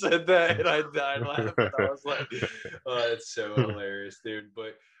fire. He said that, and I died laughing. I was like, "Oh, it's so hilarious, dude."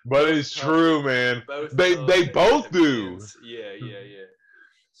 But But it's true, man. both tough They and both do. immense. Yeah, yeah, yeah.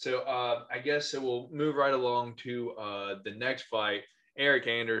 So I guess so we'll move right along to the next fight. Eric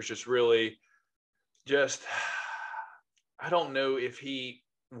Anders just really just I don't know if he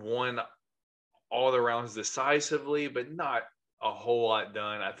won all the rounds decisively, but not a whole lot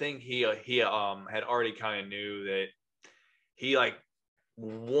done. I think he had already kind of knew that he like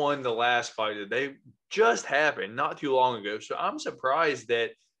won the last fight that they just happened not too long ago. So I'm surprised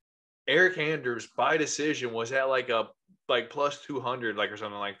that Eric Anders by decision was at like a like plus 200 like or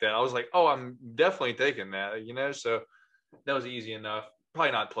something like that. I was like, oh, I'm definitely taking that, you know. So that was easy enough.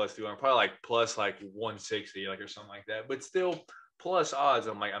 Probably not plus 200, probably like plus like 160 like or something like that. But still plus odds.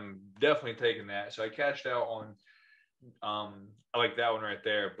 I'm like, I'm definitely taking that. So I cashed out on I like that one right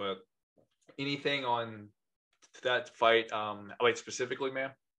there. But anything on that fight like specifically,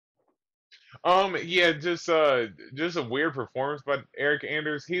 man? Yeah, just a weird performance by Eric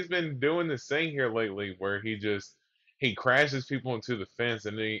Anders. He's been doing this thing here lately where he crashes people into the fence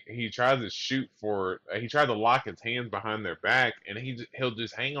and he tries to shoot for he tried to lock his hands behind their back and he'll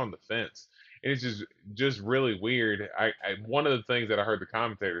just hang on the fence. And it's just really weird. One of the things that I heard the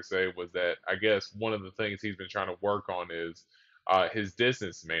commentator say was that I guess one of the things he's been trying to work on is his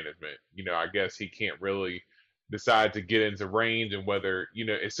distance management. You know, I guess he can't really decide to get into range and whether, you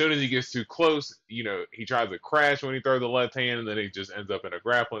know, as soon as he gets too close, you know, he tries to crash when he throws the left hand and then he just ends up in a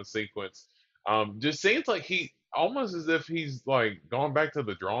grappling sequence. Just seems like he almost as if he's like gone back to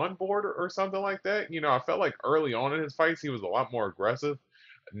the drawing board or something like that. You know, I felt like early on in his fights he was a lot more aggressive.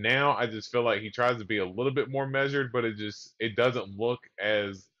 Now I just feel like he tries to be a little bit more measured, but it doesn't look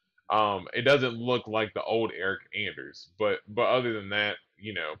as it doesn't look like the old Eric Anders. But other than that,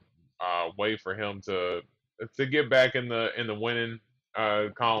 you know, wait for him to get back in the winning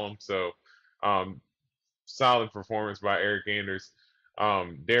column. So um, solid performance by Eric Anders.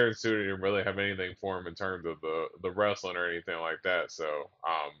 Darren Suter didn't really have anything for him in terms of the wrestling or anything like that. So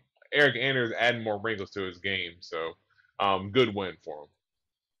Eric Anders adding more wrinkles to his game. So good win for him.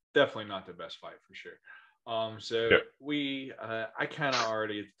 Definitely not the best fight for sure. So Yep. I kind of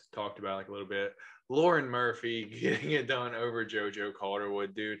already talked about like a little bit. Lauren Murphy getting it done over JoJo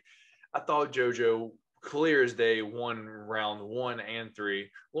Calderwood, dude. I thought JoJo clear as day won round 1 and 3.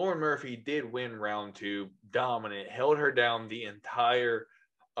 Lauren Murphy did win round 2, dominant, held her down the entire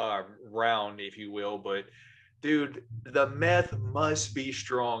round, if you will. But dude, the meth must be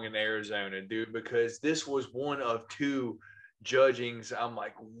strong in Arizona, dude, because this was one of two judgings. I'm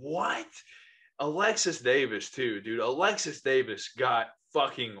like, what? Alexis Davis, too, dude. Alexis Davis got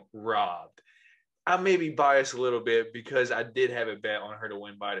fucking robbed. I may be biased a little bit because I did have a bet on her to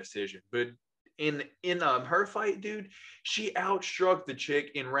win by decision, but in her fight, dude, she outstruck the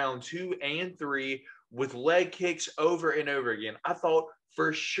chick in round 2 and 3 with leg kicks over and over again. I thought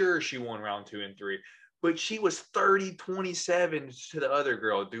for sure she won round 2 and 3, but she was 30-27 to the other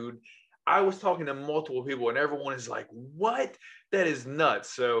girl, dude. I was talking to multiple people, and everyone is like, "What? That is nuts."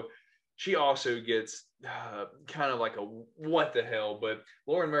 So she also gets kind of like a what the hell, but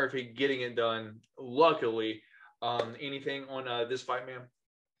Lauren Murphy getting it done. Luckily, anything on this fight, man?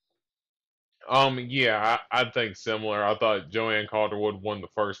 Yeah, I think similar. I thought Joanne Calderwood won the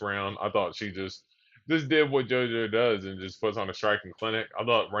first round. I thought she just did what JoJo does and just puts on a striking clinic. I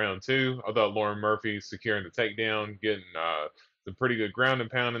thought round two, I thought Lauren Murphy securing the takedown, getting some pretty good ground and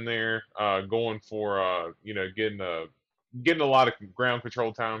pound in there, going for you know, getting a lot of ground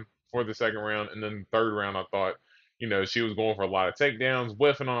control time for the second round, and then the third round, I thought, you know, she was going for a lot of takedowns,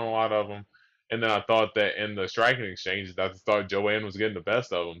 whiffing on a lot of them. And then I thought that in the striking exchanges, I just thought Joanne was getting the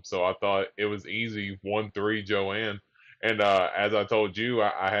best of them. So I thought it was easy 1-3 Joanne. And as I told you,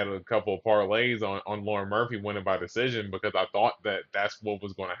 I had a couple of parlays on Lauren Murphy winning by decision because I thought that that's what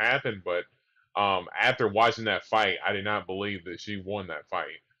was going to happen. But after watching that fight, I did not believe that she won that fight.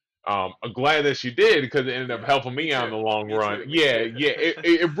 I'm glad that she did because it ended up Yeah, helping me me out in too. the long Me run. too. Me Yeah, too. yeah,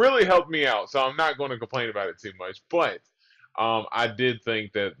 it really helped me out. So I'm not going to complain about it too much. But I did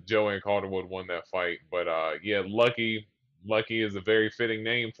think that Joanne Calderwood won that fight, but yeah, Lucky is a very fitting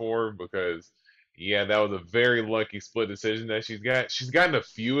name for her because yeah, that was a very lucky split decision that she's got. She's gotten a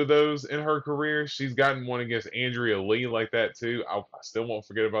few of those in her career. She's gotten one against Andrea Lee like that too. I still won't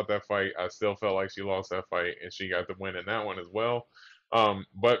forget about that fight. I still felt like she lost that fight, and she got the win in that one as well.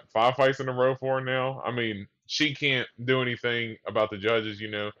 But 5 fights in a row for her now. I mean, she can't do anything about the judges, you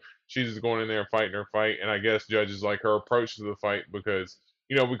know. She's just going in there and fighting her fight, and I guess judges like her approach to the fight because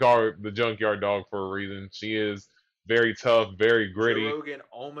you know we call her the junkyard dog for a reason. She is very tough, very Joe gritty. Rogan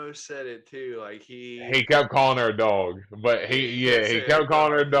almost said it too. Like He kept calling her a dog, but he didn't he say kept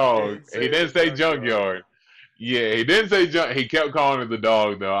calling her a he dog. didn't He say the didn't say junkyard. junkyard. Yeah, he didn't say junk. He kept calling her the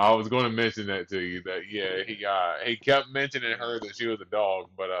dog, though. I was going to mention that to you. That yeah, he kept mentioning her that she was a dog,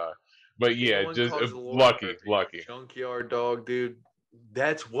 but yeah, Anyone just calls Lauren lucky, Murphy a lucky. junkyard dog, dude,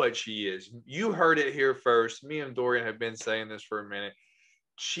 that's what she is. You heard it here first. Me and Dorian have been saying this for a minute.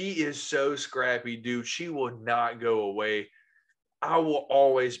 She is so scrappy, dude. She will not go away. I will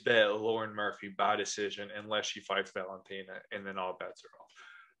always bet Lauren Murphy by decision unless she fights Valentina, and then all bets are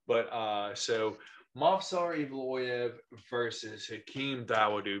off. But so Movsar Evloev versus Hakeem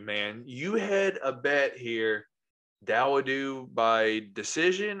Dawodu, man. You had a bet here. Dawodu by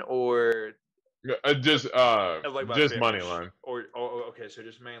decision or like by Just money finish? line, Or okay, so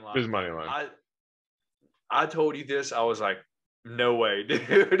just main line. just money line. I told you this. I was like, no way,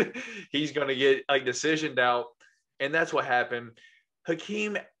 dude. He's gonna get like decisioned out, and that's what happened.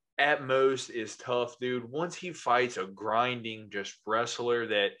 Hakeem at most is tough, dude. Once he fights a grinding just wrestler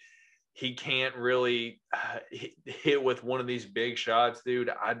that he can't really hit with one of these big shots, dude.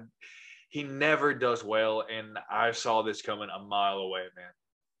 He never does well, and I saw this coming a mile away, man.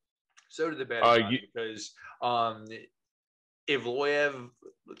 So did the betting guys Ye- because Ivloev,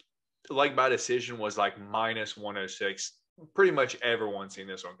 like by decision, was like minus 106. Pretty much everyone's seen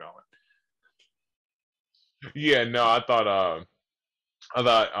this one going. yeah, no, I thought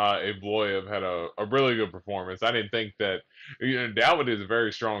Ibloev had a really good performance. I didn't think that Dawid is a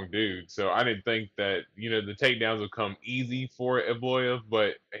very strong dude, so I didn't think that the takedowns would come easy for Ibloev,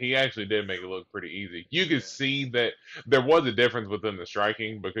 but he actually did make it look pretty easy. You could Yeah. see that there was a difference within the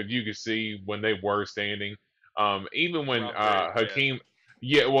striking because you could see when they were standing. Even when Round three, yeah. Hakeem,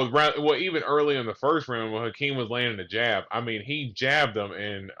 yeah, well, even early in the first round when Hakeem was landing a jab, I mean, he jabbed him,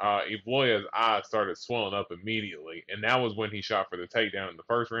 and Evloev's eyes started swelling up immediately, and that was when he shot for the takedown in the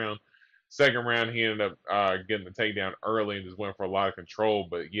first round. Second round, he ended up getting the takedown early and just went for a lot of control.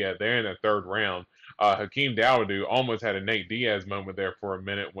 But yeah, there in the third round, Hakeem Dawodu almost had a Nate Diaz moment there for a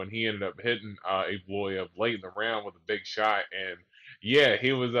minute when he ended up hitting Evloev late in the round with a big shot, and yeah,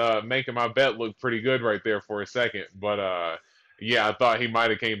 he was making my bet look pretty good right there for a second, but yeah, I thought he might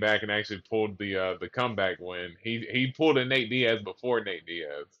have came back and actually pulled the comeback win. He pulled a Nate Diaz before Nate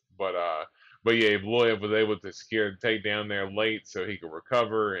Diaz, but yeah, Lloyd was able to secure the takedown there late so he could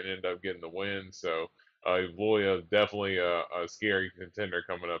recover and end up getting the win. So Lloyd definitely a scary contender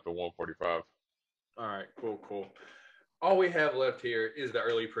coming up at 145. All right, cool. All we have left here is the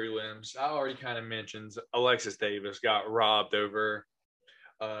early prelims. I already kind of mentioned Alexis Davis got robbed over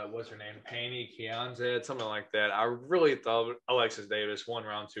what's her name? Panny Kianzad, something like that. I really thought Alexis Davis won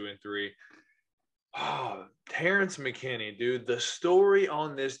round 2 and 3. Oh, Terrence McKinney, dude. The story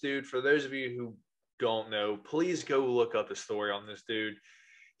on this dude, for those of you who don't know, please go look up the story on this dude.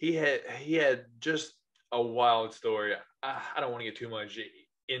 He had just a wild story. I don't want to get too much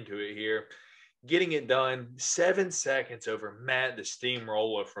into it here. Getting it done 7 seconds over Matt the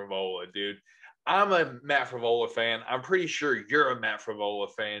Steamroller Frivola, dude. I'm a Matt Frivola fan. I'm pretty sure you're a Matt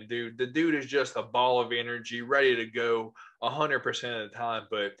Frivola fan, dude. The dude is just a ball of energy, ready to go 100% of the time,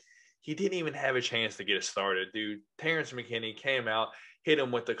 but he didn't even have a chance to get it started, dude. Terrence McKinney came out, hit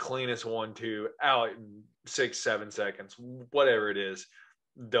him with the cleanest 1-2 out in 6-7 seconds, whatever it is.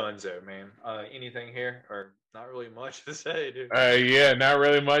 Dunzo, man. Anything here or not really much to say, dude? Yeah, not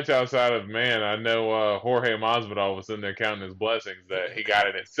really much outside of man. I know Jorge Masvidal was in there counting his blessings that he got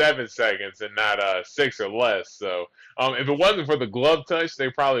it in 7 seconds and not 6 or less. So, if it wasn't for the glove touch, they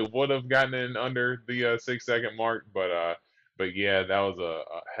probably would have gotten in under the 6 second mark. But yeah, that was a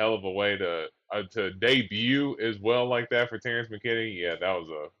hell of a way to debut as well like that for Terrence McKinney. Yeah,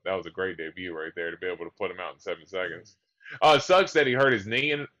 that was a great debut right there to be able to put him out in 7 seconds. It sucks that he hurt his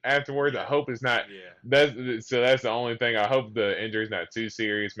knee afterwards. I Yeah, hope it's not. yeah, That's the only thing. I hope the injury's not too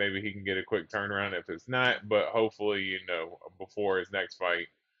serious. Maybe he can get a quick turnaround if it's not. But hopefully, before his next fight,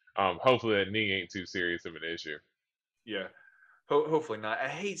 hopefully that knee ain't too serious of an issue. yeah. Hopefully not. I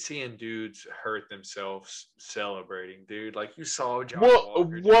hate seeing dudes hurt themselves celebrating, dude. Like you saw Johnny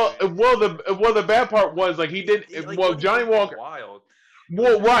Walker do it. The bad part was like he did. Like Well, when he Johnny went all Walker. wild, it was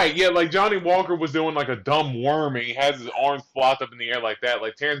Well, just right, yeah, like Johnny Walker was doing like a dumb worm, and he has his arms flopped up in the air like that.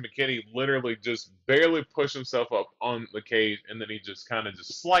 Like Terrence McKinney literally just barely pushed himself up on the cage, and then he just kind of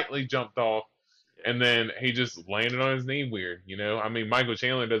just slightly jumped off, yeah, and then he just landed on his knee weird. I mean, Michael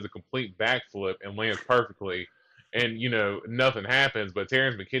Chandler does a complete backflip and lands perfectly, and nothing happens. But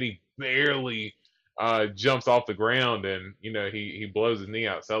Terrence McKinney barely jumps off the ground, and he blows his knee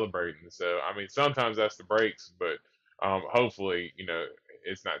out celebrating. So I mean, sometimes that's the breaks, but hopefully,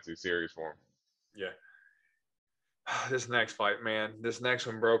 it's not too serious for him. yeah. This next fight, man. This next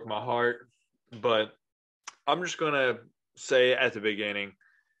one broke my heart. But I'm just gonna say at the beginning,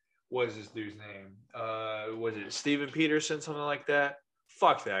 what is this dude's name? Was it Steven Peterson, something like that?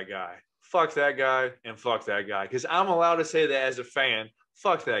 Fuck that guy. Fuck that guy and fuck that guy. Because I'm allowed to say that as a fan.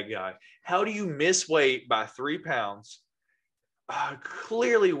 Fuck that guy. How do you miss weight by 3 pounds?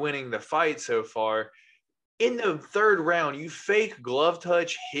 Clearly winning the fight so far. In the third round, you fake glove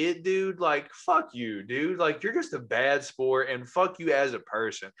touch hit, dude. Like, fuck you, dude. Like, you're just a bad sport and fuck you as a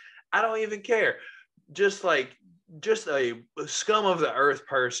person. I don't even care. Just a scum of the earth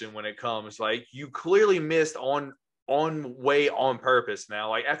person when it comes. Like, you clearly missed on weight on purpose now.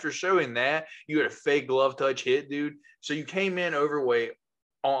 Like, after showing that, you had a fake glove touch hit, dude. So you came in overweight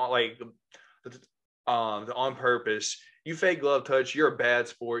on purpose. You fake glove touch. You're a bad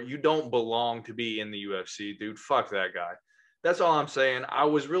sport. You don't belong to be in the UFC, dude. Fuck that guy. That's all I'm saying. I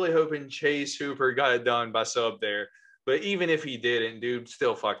was really hoping Chase Hooper got it done by sub there, but even if he didn't, dude,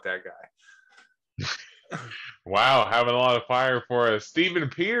 still fuck that guy. Wow, having a lot of fire for Steven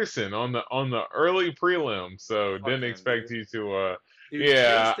Pearson on the early prelim. So Fuck didn't him, expect dude. you to Dude, Chase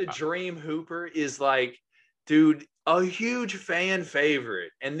yeah. the Dream Hooper is like, dude, a huge fan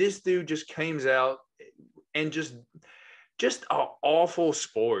favorite, and this dude just comes out and just an awful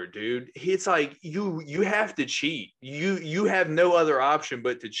sport, dude. It's like you have to cheat. You have no other option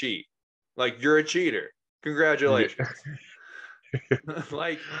but to cheat. Like, you're a cheater. Congratulations.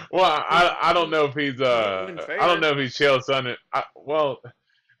 Like, Well, you, I don't know if he's you don't win I don't fair. know if he's Chael Sonnen. I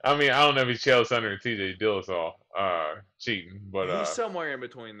mean I don't know if he's Chael Sonnen or TJ Dillashaw cheating, but He's somewhere in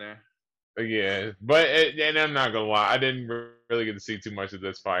between there. yeah, but and I'm not gonna lie, I didn't really get to see too much of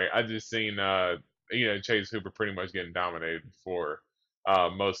this fight. I just seen Chase Hooper pretty much getting dominated for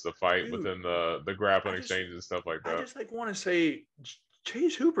most of the fight Dude, within the I grappling just exchanges and stuff like I that. just like want to say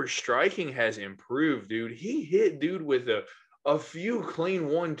Chase Hooper's striking has improved, dude. He hit dude with a few clean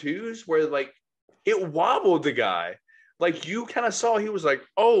 1-2s where like it wobbled the guy. Like, you kind of saw he was like,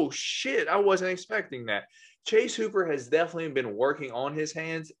 oh shit, I wasn't expecting that. Chase Hooper has definitely been working on his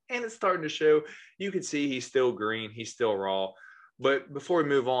hands, and it's starting to show. You can see he's still green, he's still raw. But before we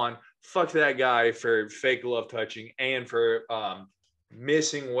move on, fuck that guy for fake love touching and for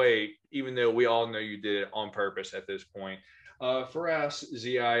missing weight, even though we all know you did it on purpose at this point. Faraz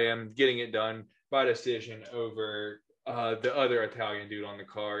Zim getting it done by decision over the other Italian dude on the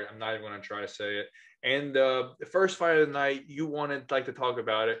card. I'm not even going to try to say it. And the first fight of the night, you wanted like to talk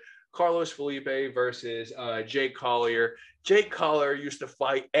about it. Carlos Felipe versus Jake Collier. Jake Collier used to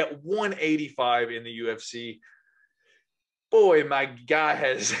fight at 185 in the UFC. Boy, my guy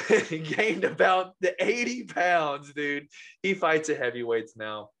has gained about the 80 pounds, dude. He fights at heavyweights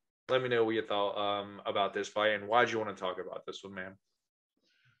now. Let me know what you thought about this fight, and why'd you want to talk about this one, man?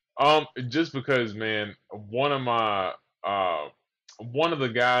 Just because, man, one of the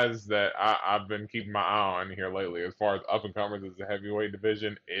guys that I've been keeping my eye on here lately, as far as up and comers as the heavyweight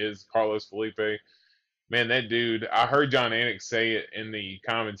division, is Carlos Felipe. Man, that dude, I heard John Anik say it in the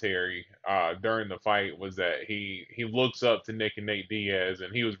commentary during the fight, was that he looks up to Nick and Nate Diaz,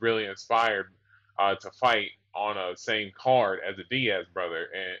 and he was really inspired to fight on a same card as the Diaz brother.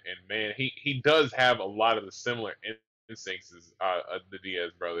 And man, he does have a lot of the similar instincts as the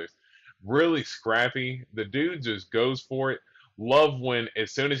Diaz brothers. Really scrappy. The dude just goes for it. Love when,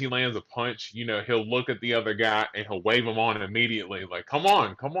 as soon as he lands a punch, he'll look at the other guy and he'll wave him on immediately, like, come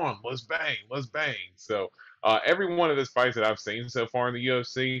on, let's bang, let's bang. So every one of his fights that I've seen so far in the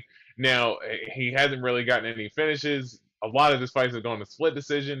UFC, now he hasn't really gotten any finishes. A lot of his fights have gone to split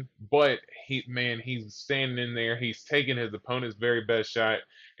decision, but he's standing in there, he's taking his opponent's very best shot,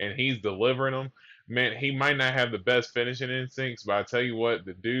 and he's delivering them. Man, he might not have the best finishing instincts, but I tell you what,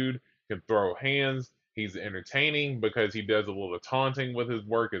 the dude can throw hands. He's entertaining because he does a little taunting with his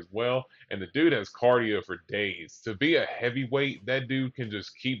work as well. And the dude has cardio for days. To be a heavyweight, that dude can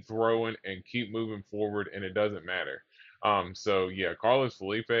just keep throwing and keep moving forward, and it doesn't matter. So yeah, Carlos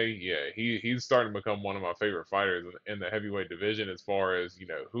Felipe, yeah, he's starting to become one of my favorite fighters in the heavyweight division as far as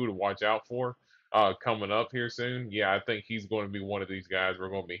who to watch out for coming up here soon. Yeah, I think he's going to be one of these guys we're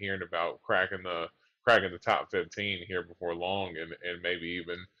going to be hearing about cracking the top 15 here before long, and maybe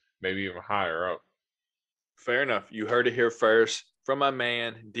even higher up. Fair enough. You heard it here first from my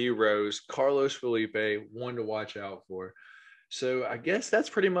man, D Rose, Carlos Felipe, one to watch out for. So I guess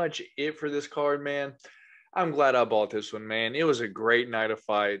that's pretty much it for this card, man. I'm glad I bought this one, man. It was a great night of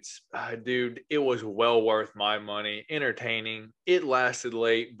fights. Dude, it was well worth my money. Entertaining. It lasted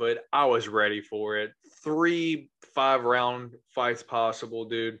late, but I was ready for it. 3 5-round fights possible,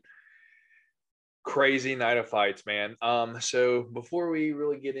 dude. Crazy night of fights, man. So before we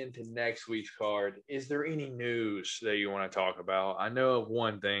really get into next week's card, is there any news that you want to talk about? I know of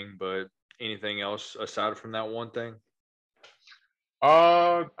one thing, but anything else aside from that one thing?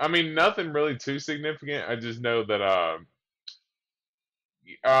 I mean, nothing really too significant. I just know that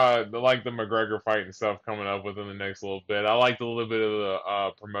like the McGregor fight and stuff coming up within the next little bit. I liked a little bit of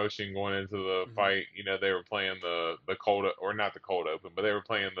the promotion going into the Mhm. fight. You know, they were playing the cold, or not the cold open, but they were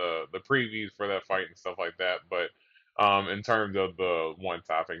playing the previews for that fight and stuff like that. But in terms of the one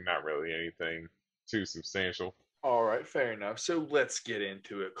topic, not really anything too substantial. All right, fair enough. So let's get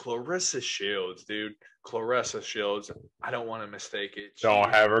into it. Clarissa Shields, dude. Clarissa Shields. I don't want to mistake it.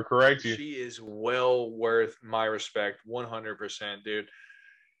 Don't have her correct you. She is well worth my respect, 100%, dude.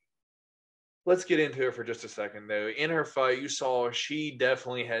 Let's get into it for just a second, though. In her fight, you saw she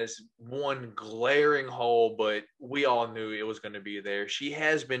definitely has one glaring hole, but we all knew it was going to be there. She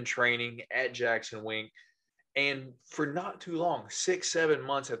has been training at Jackson Wink, and for not too long, 6, 7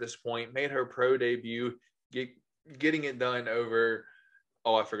 months at this point, made her pro debut, get, getting it done over.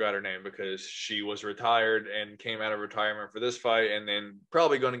 Oh, I forgot her name because she was retired and came out of retirement for this fight, and then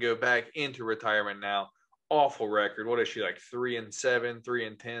probably going to go back into retirement now. Awful record. What is she, like 3-7,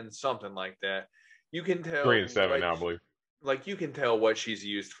 3-10, something like that? You can Three and tell, seven now, I believe. you can tell what she's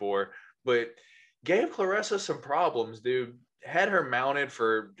used for, but gave Clarissa some problems, dude. Had her mounted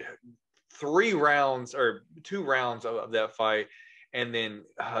for 3 rounds or 2 rounds of that fight, and then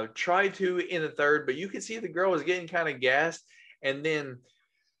tried to in the third, but you could see the girl was getting kind of gassed, and then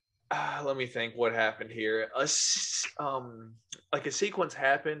let me think what happened here. Like a sequence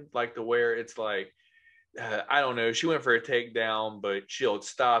happened, like the where it's like I don't know. She went for a takedown, but Shield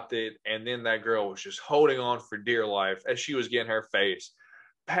stopped it, and then that girl was just holding on for dear life as she was getting her face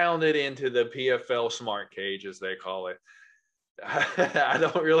pounded into the PFL smart cage, as they call it. I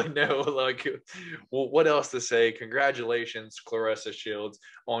don't really know, like, what else to say. Congratulations, Clarissa Shields,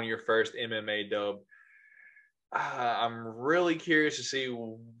 on your first MMA dub. I'm really curious to see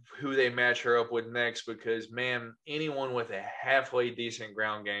who they match her up with next because, man, anyone with a halfway decent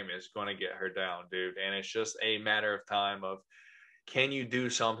ground game is going to get her down, dude. And it's just a matter of time of can you do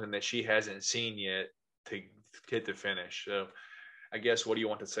something that she hasn't seen yet to get the finish. So, I guess what do you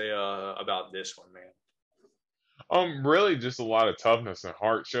want to say about this one, man? Really just a lot of toughness and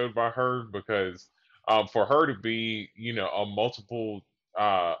heart showed by her because for her to be, you know, a multiple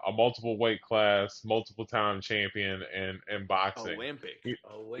weight class, multiple time champion in boxing. Olympic,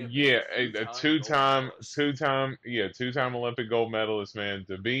 Yeah, a two-time gold medalist. two time Olympic gold medalist, man.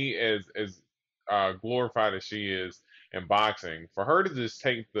 To be as glorified as she is in boxing, for her to just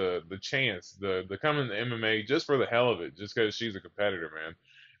take the chance, the come in the MMA just for the hell of it, just because she's a competitor, man.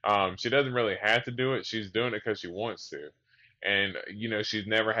 She doesn't really have to do it. She's doing it because she wants to. And, you know, she's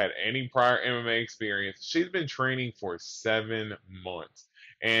never had any prior MMA experience. She's been training for 7 months.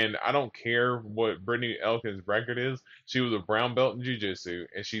 And I don't care what Brittany Elkins' record is. She was a brown belt in jiu-jitsu,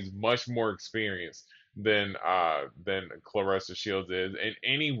 and she's much more experienced than Clarissa Shields is in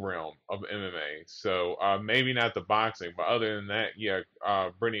any realm of MMA. So maybe not the boxing, but other than that, yeah,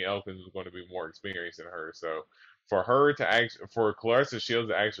 Brittany Elkins is going to be more experienced than her. So for her to for Clarissa Shields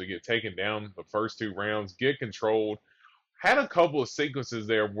to actually get taken down the first 2 rounds, get controlled, had a couple of sequences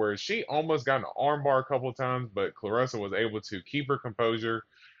there where she almost got an armbar a couple of times, but Clarissa was able to keep her composure.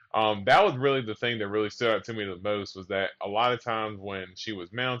 That was really the thing that really stood out to me the most was that a lot of times when she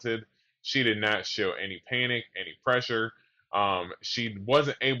was mounted, she did not show any panic, any pressure. She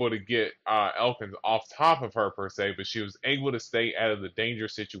wasn't able to get Elkins off top of her per se, but she was able to stay out of the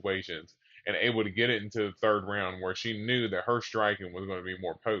dangerous situations and able to get it into the third round where she knew that her striking was going to be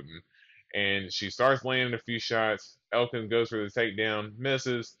more potent. And she starts landing a few shots. Elkins goes for the takedown,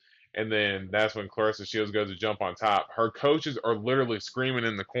 misses, and then that's when Clarissa Shields goes to jump on top. Her coaches are literally screaming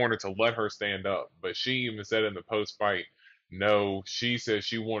in the corner to let her stand up, but she even said in the post fight, no, she said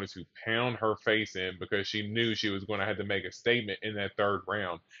she wanted to pound her face in because she knew she was going to have to make a statement in that third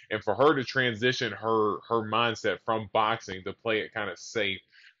round. And for her to transition her mindset from boxing to play it kind of safe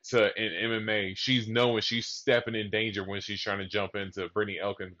to in MMA, she's knowing she's stepping in danger when she's trying to jump into Brittany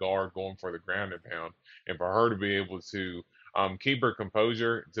Elkins' guard going for the ground and pound. And for her to be able to keep her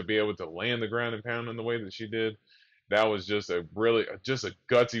composure, to be able to land the ground and pound in the way that she did, that was just a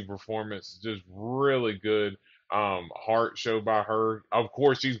gutsy performance, just really good heart showed by her. Of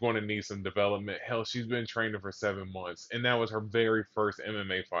course, she's going to need some development. Hell, she's been training for 7 months, and that was her very first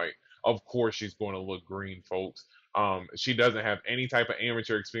MMA fight. Of course, she's going to look green, folks. She doesn't have any type of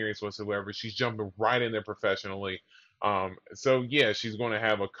amateur experience whatsoever. She's jumping right in there professionally. So yeah, she's going to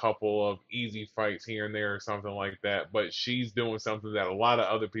have a couple of easy fights here and there or something like that, but she's doing something that a lot of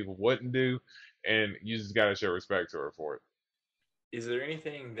other people wouldn't do, and you just got to show respect to her for it. Is there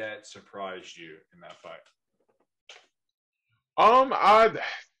anything that surprised you in that fight?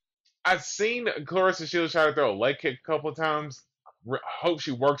 I've seen Clarissa Shields try to throw a leg kick a couple of times. Hope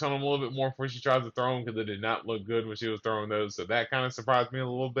she works on them a little bit more before she tries to throw them because it did not look good when she was throwing those. So that kind of surprised me a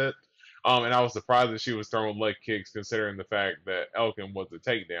little bit. And I was surprised that she was throwing leg kicks considering the fact that Elkin was a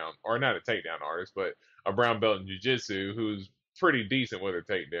takedown, or not a takedown artist, but a brown belt in jiu-jitsu who's pretty decent with her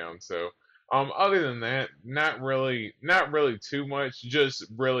takedown. So other than that, not really too much. Just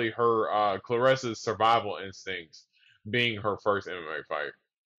really her Clarissa's survival instincts being her first MMA fight.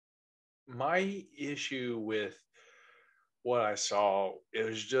 My issue with what I saw, it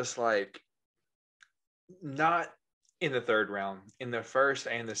was just like not in the third round, in the first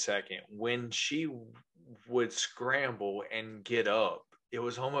and the second, when she would scramble and get up, it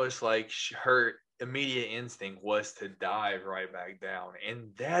was almost like her immediate instinct was to dive right back down. And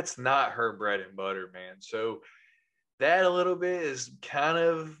that's not her bread and butter, man. So that a little bit is kind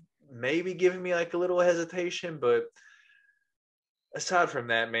of maybe giving me like a little hesitation, but aside from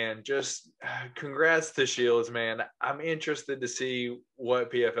that, man, just congrats to Shields, man. I'm interested to see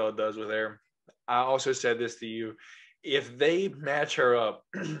what PFL does with her. I also said this to you. If they match her up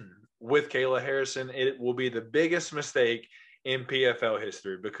with Kayla Harrison, it will be the biggest mistake in PFL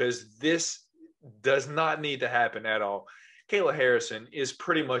history because this does not need to happen at all. Kayla Harrison is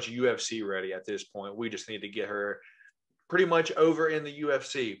pretty much UFC ready at this point. We just need to get her pretty much over in the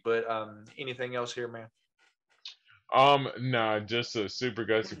UFC. But anything else here, man? No, just a super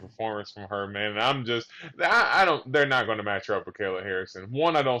gutsy performance from her, man. I don't, they're not going to match her up with Kayla Harrison.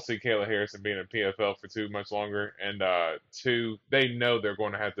 One, I don't see Kayla Harrison being in PFL for too much longer. And two, they know they're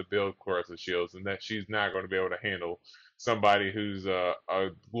going to have to build Clarissa Shields and that she's not going to be able to handle somebody who's a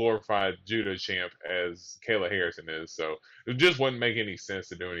glorified judo champ as Kayla Harrison is. So it just wouldn't make any sense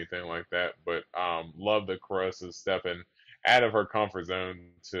to do anything like that. But love that Carissa's stepping out of her comfort zone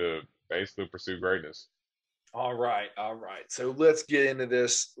to basically pursue greatness. All right, all right. So let's get into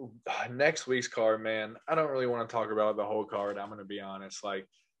this next week's card, man. I don't really want to talk about the whole card. I'm going to be honest. Like,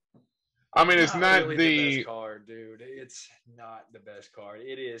 I mean, it's not not really the best card, dude. It's not the best card.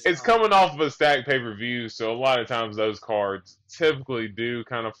 It is. it's coming off of a stacked pay-per-view, so a lot of times those cards typically do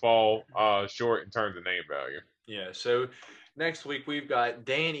kind of fall short in terms of name value. Yeah. So next week we've got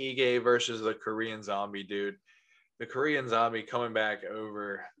Dan Ige versus the Korean Zombie, dude. The Korean Zombie coming back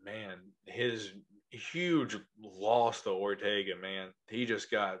over, man. His huge loss to Ortega, man. He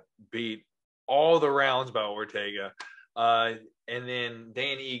just got beat all the rounds by Ortega. And then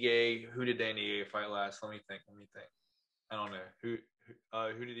Dan Ige, who did Dan Ige fight last? Let me think. I don't know. Who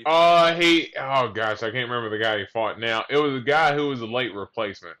did he fight? Oh gosh, I can't remember the guy he fought now. It was a guy who was a late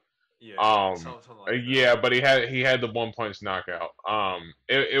replacement. Yeah, something like Yeah, that. but he had the one punch knockout.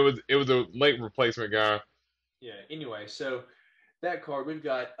 It was a late replacement guy. Yeah. Anyway, so that card we've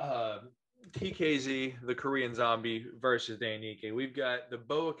got TKZ, the Korean Zombie versus Dan Ige. We've got the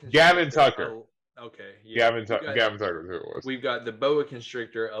Boa Constrictor. Gavin Tucker. Okay, yeah. Gavin Tucker is who it was. We've got the Boa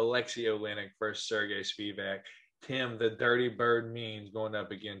Constrictor, Alexei Olenek versus Sergey Spivak. Tim, the Dirty Bird Means, going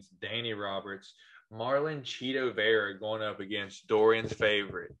up against Danny Roberts. Marlon Cheeto Vera going up against Dorian's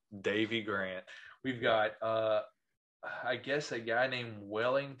favorite, Davy Grant. We've got, I guess, a guy named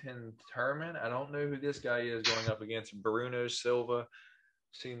Wellington Turman. I don't know who this guy is, going up against Bruno Silva.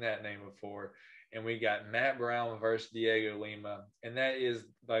 Seen that name before. And we got Matt Brown versus Diego Lima. And that is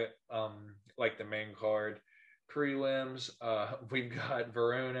like the main card. Prelims, we've got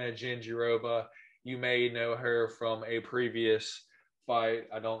Verona Gingiroba. You may know her from a previous fight.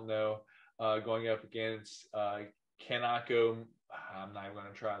 I don't know. Going up against Kanako. I'm not even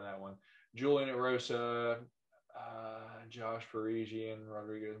going to try that one. Julian Rosa, Josh Parisian,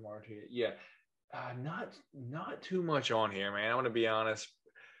 Rodriguez Martinez. Yeah. Not too much on here, man. I'm going to be honest.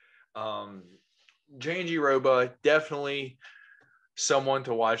 Gingiroba, definitely someone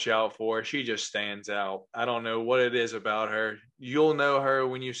to watch out for. She just stands out. I don't know what it is about her. You'll know her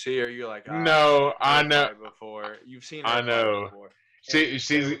when you see her. You're like, no, I know. Before you've seen her I know. before.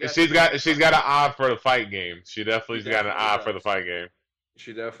 She's got an eye for the fight game. She definitely got an eye for the fight game.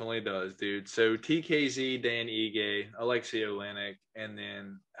 She definitely does, dude. So TKZ, Dan Ige, Alexei Olenek, and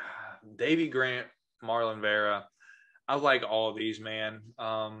then Davy Grant, Marlon Vera. I like all of these, man.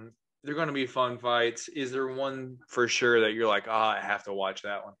 They're going to be fun fights. Is there one for sure that you're like, I have to watch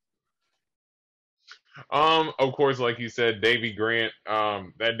that one? Of course, like you said, Davy Grant.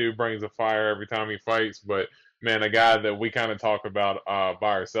 That dude brings a fire every time he fights. But man, a guy that we kind of talk about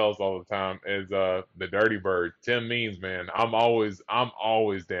by ourselves all the time is the Dirty Bird, Tim Means, man. I'm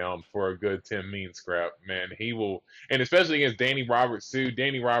always down for a good Tim Means scrap, man. He will, and especially against Danny Roberts too.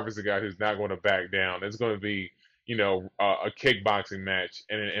 Danny Roberts is a guy who's not going to back down. It's going to be, a kickboxing match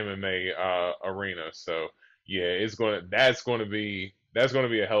in an MMA arena. So yeah, that's going to be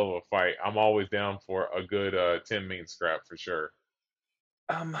a hell of a fight. I'm always down for a good Tim Means scrap for sure.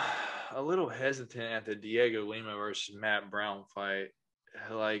 I'm a little hesitant at the Diego Lima versus Matt Brown fight.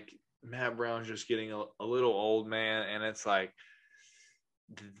 Like, Matt Brown's just getting a little old, man, and it's like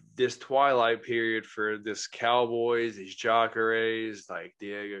this twilight period for this Cowboys, these Jacques, like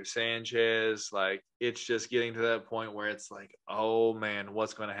Diego Sanchez. Like, it's just getting to that point where it's like, oh man,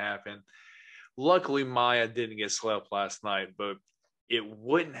 what's going to happen? Luckily, Maya didn't get slept last night, but it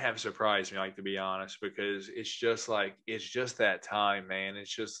wouldn't have surprised me, like, to be honest, because it's just that time, man.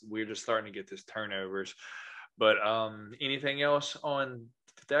 It's just, we're just starting to get this turnovers. But anything else on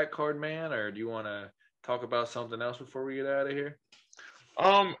that card, man, or do you want to talk about something else before we get out of here?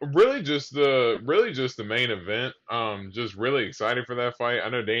 Really just the main event. Just really excited for that fight. I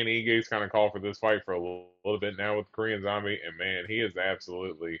know Dan Egate's kind of called for this fight for a little bit now with Korean Zombie, and man, he has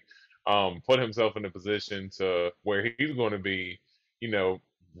absolutely put himself in a position to where he's going to be,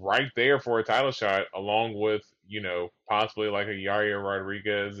 right there for a title shot, along with, possibly like a Yair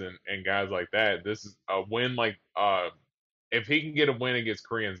Rodriguez and guys like that. This is a win, like if he can get a win against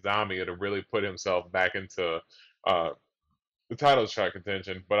Korean Zombie, it'll really put himself back into uh the title shot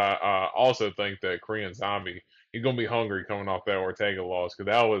contention. But I also think that Korean Zombie, he's gonna be hungry coming off that Ortega loss,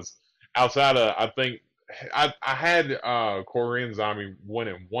 because that was outside of, I think I had Korean Zombie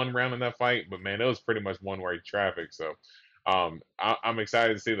winning one round in that fight, but man, it was pretty much one way traffic. So I'm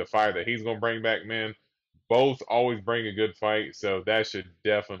excited to see the fight that he's gonna bring back, man. Both always bring a good fight, so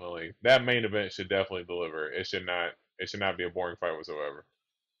that main event should definitely deliver. It should not be a boring fight whatsoever.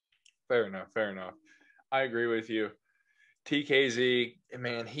 Fair enough. Fair enough. I agree with you. TKZ,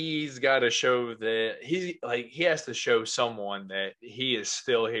 man, he's got to show that he has to show someone that he is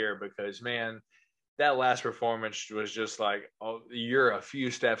still here, because, man, that last performance was just like, oh, you're a few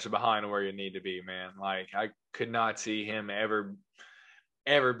steps behind where you need to be, man. Like, I could not see him ever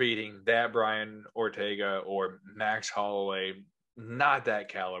beating that Brian Ortega or Max Holloway. Not that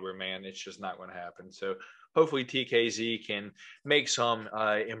caliber, man. It's just not going to happen. So hopefully TKZ can make some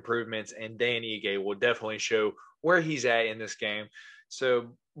improvements, and Dan Ige will definitely show where he's at in this game.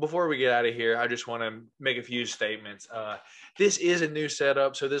 So before we get out of here, I just want to make a few statements. This is a new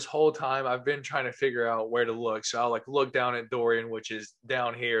setup, so this whole time I've been trying to figure out where to look. So I'll look down at Dorian, which is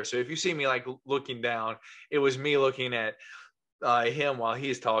down here. So if you see me looking down, it was me looking at him while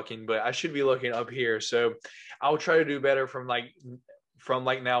he's talking, but I should be looking up here. So I'll try to do better from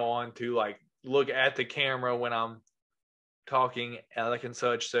now on to look at the camera when I'm talking and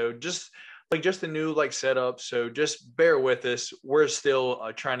such. So just a new setup. So just bear with us. We're still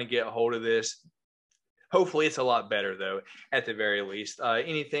trying to get a hold of this. Hopefully it's a lot better though, at the very least.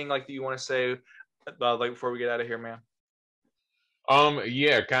 Anything that you want to say before we get out of here, man?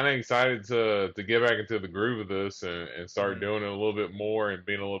 Yeah, kind of excited to get back into the groove of this and start doing it a little bit more and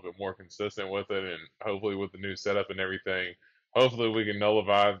being a little bit more consistent with it, and hopefully with the new setup and everything, hopefully we can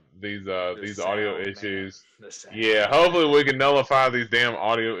nullify these audio issues. Yeah, hopefully we can nullify these damn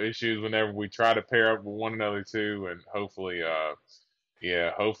audio issues whenever we try to pair up with one another too, and hopefully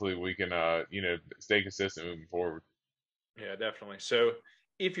hopefully we can stay consistent moving forward. Yeah, definitely. So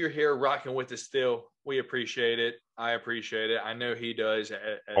if you're here rocking with us still, we appreciate it. I appreciate it. I know he does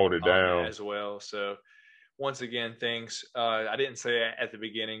Hold it down as well. So once again, thanks. I didn't say it at the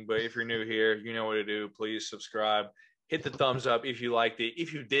beginning, but if you're new here, you know what to do. Please subscribe. Hit the thumbs up if you liked it.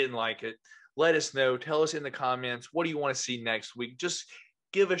 If you didn't like it, let us know. Tell us in the comments, what do you want to see next week? Just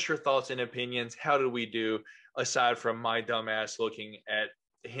give us your thoughts and opinions. How did we do, aside from my dumbass looking at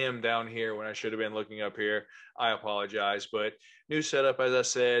him down here when I should have been looking up here? I apologize, but new setup, as I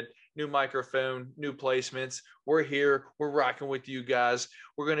said, new microphone, new placements. We're here. We're rocking with you guys.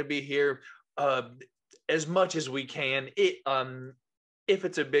 We're going to be here as much as we can. If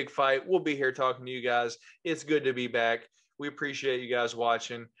it's a big fight, we'll be here talking to you guys. It's good to be back. We appreciate you guys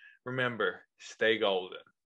watching. Remember, stay golden.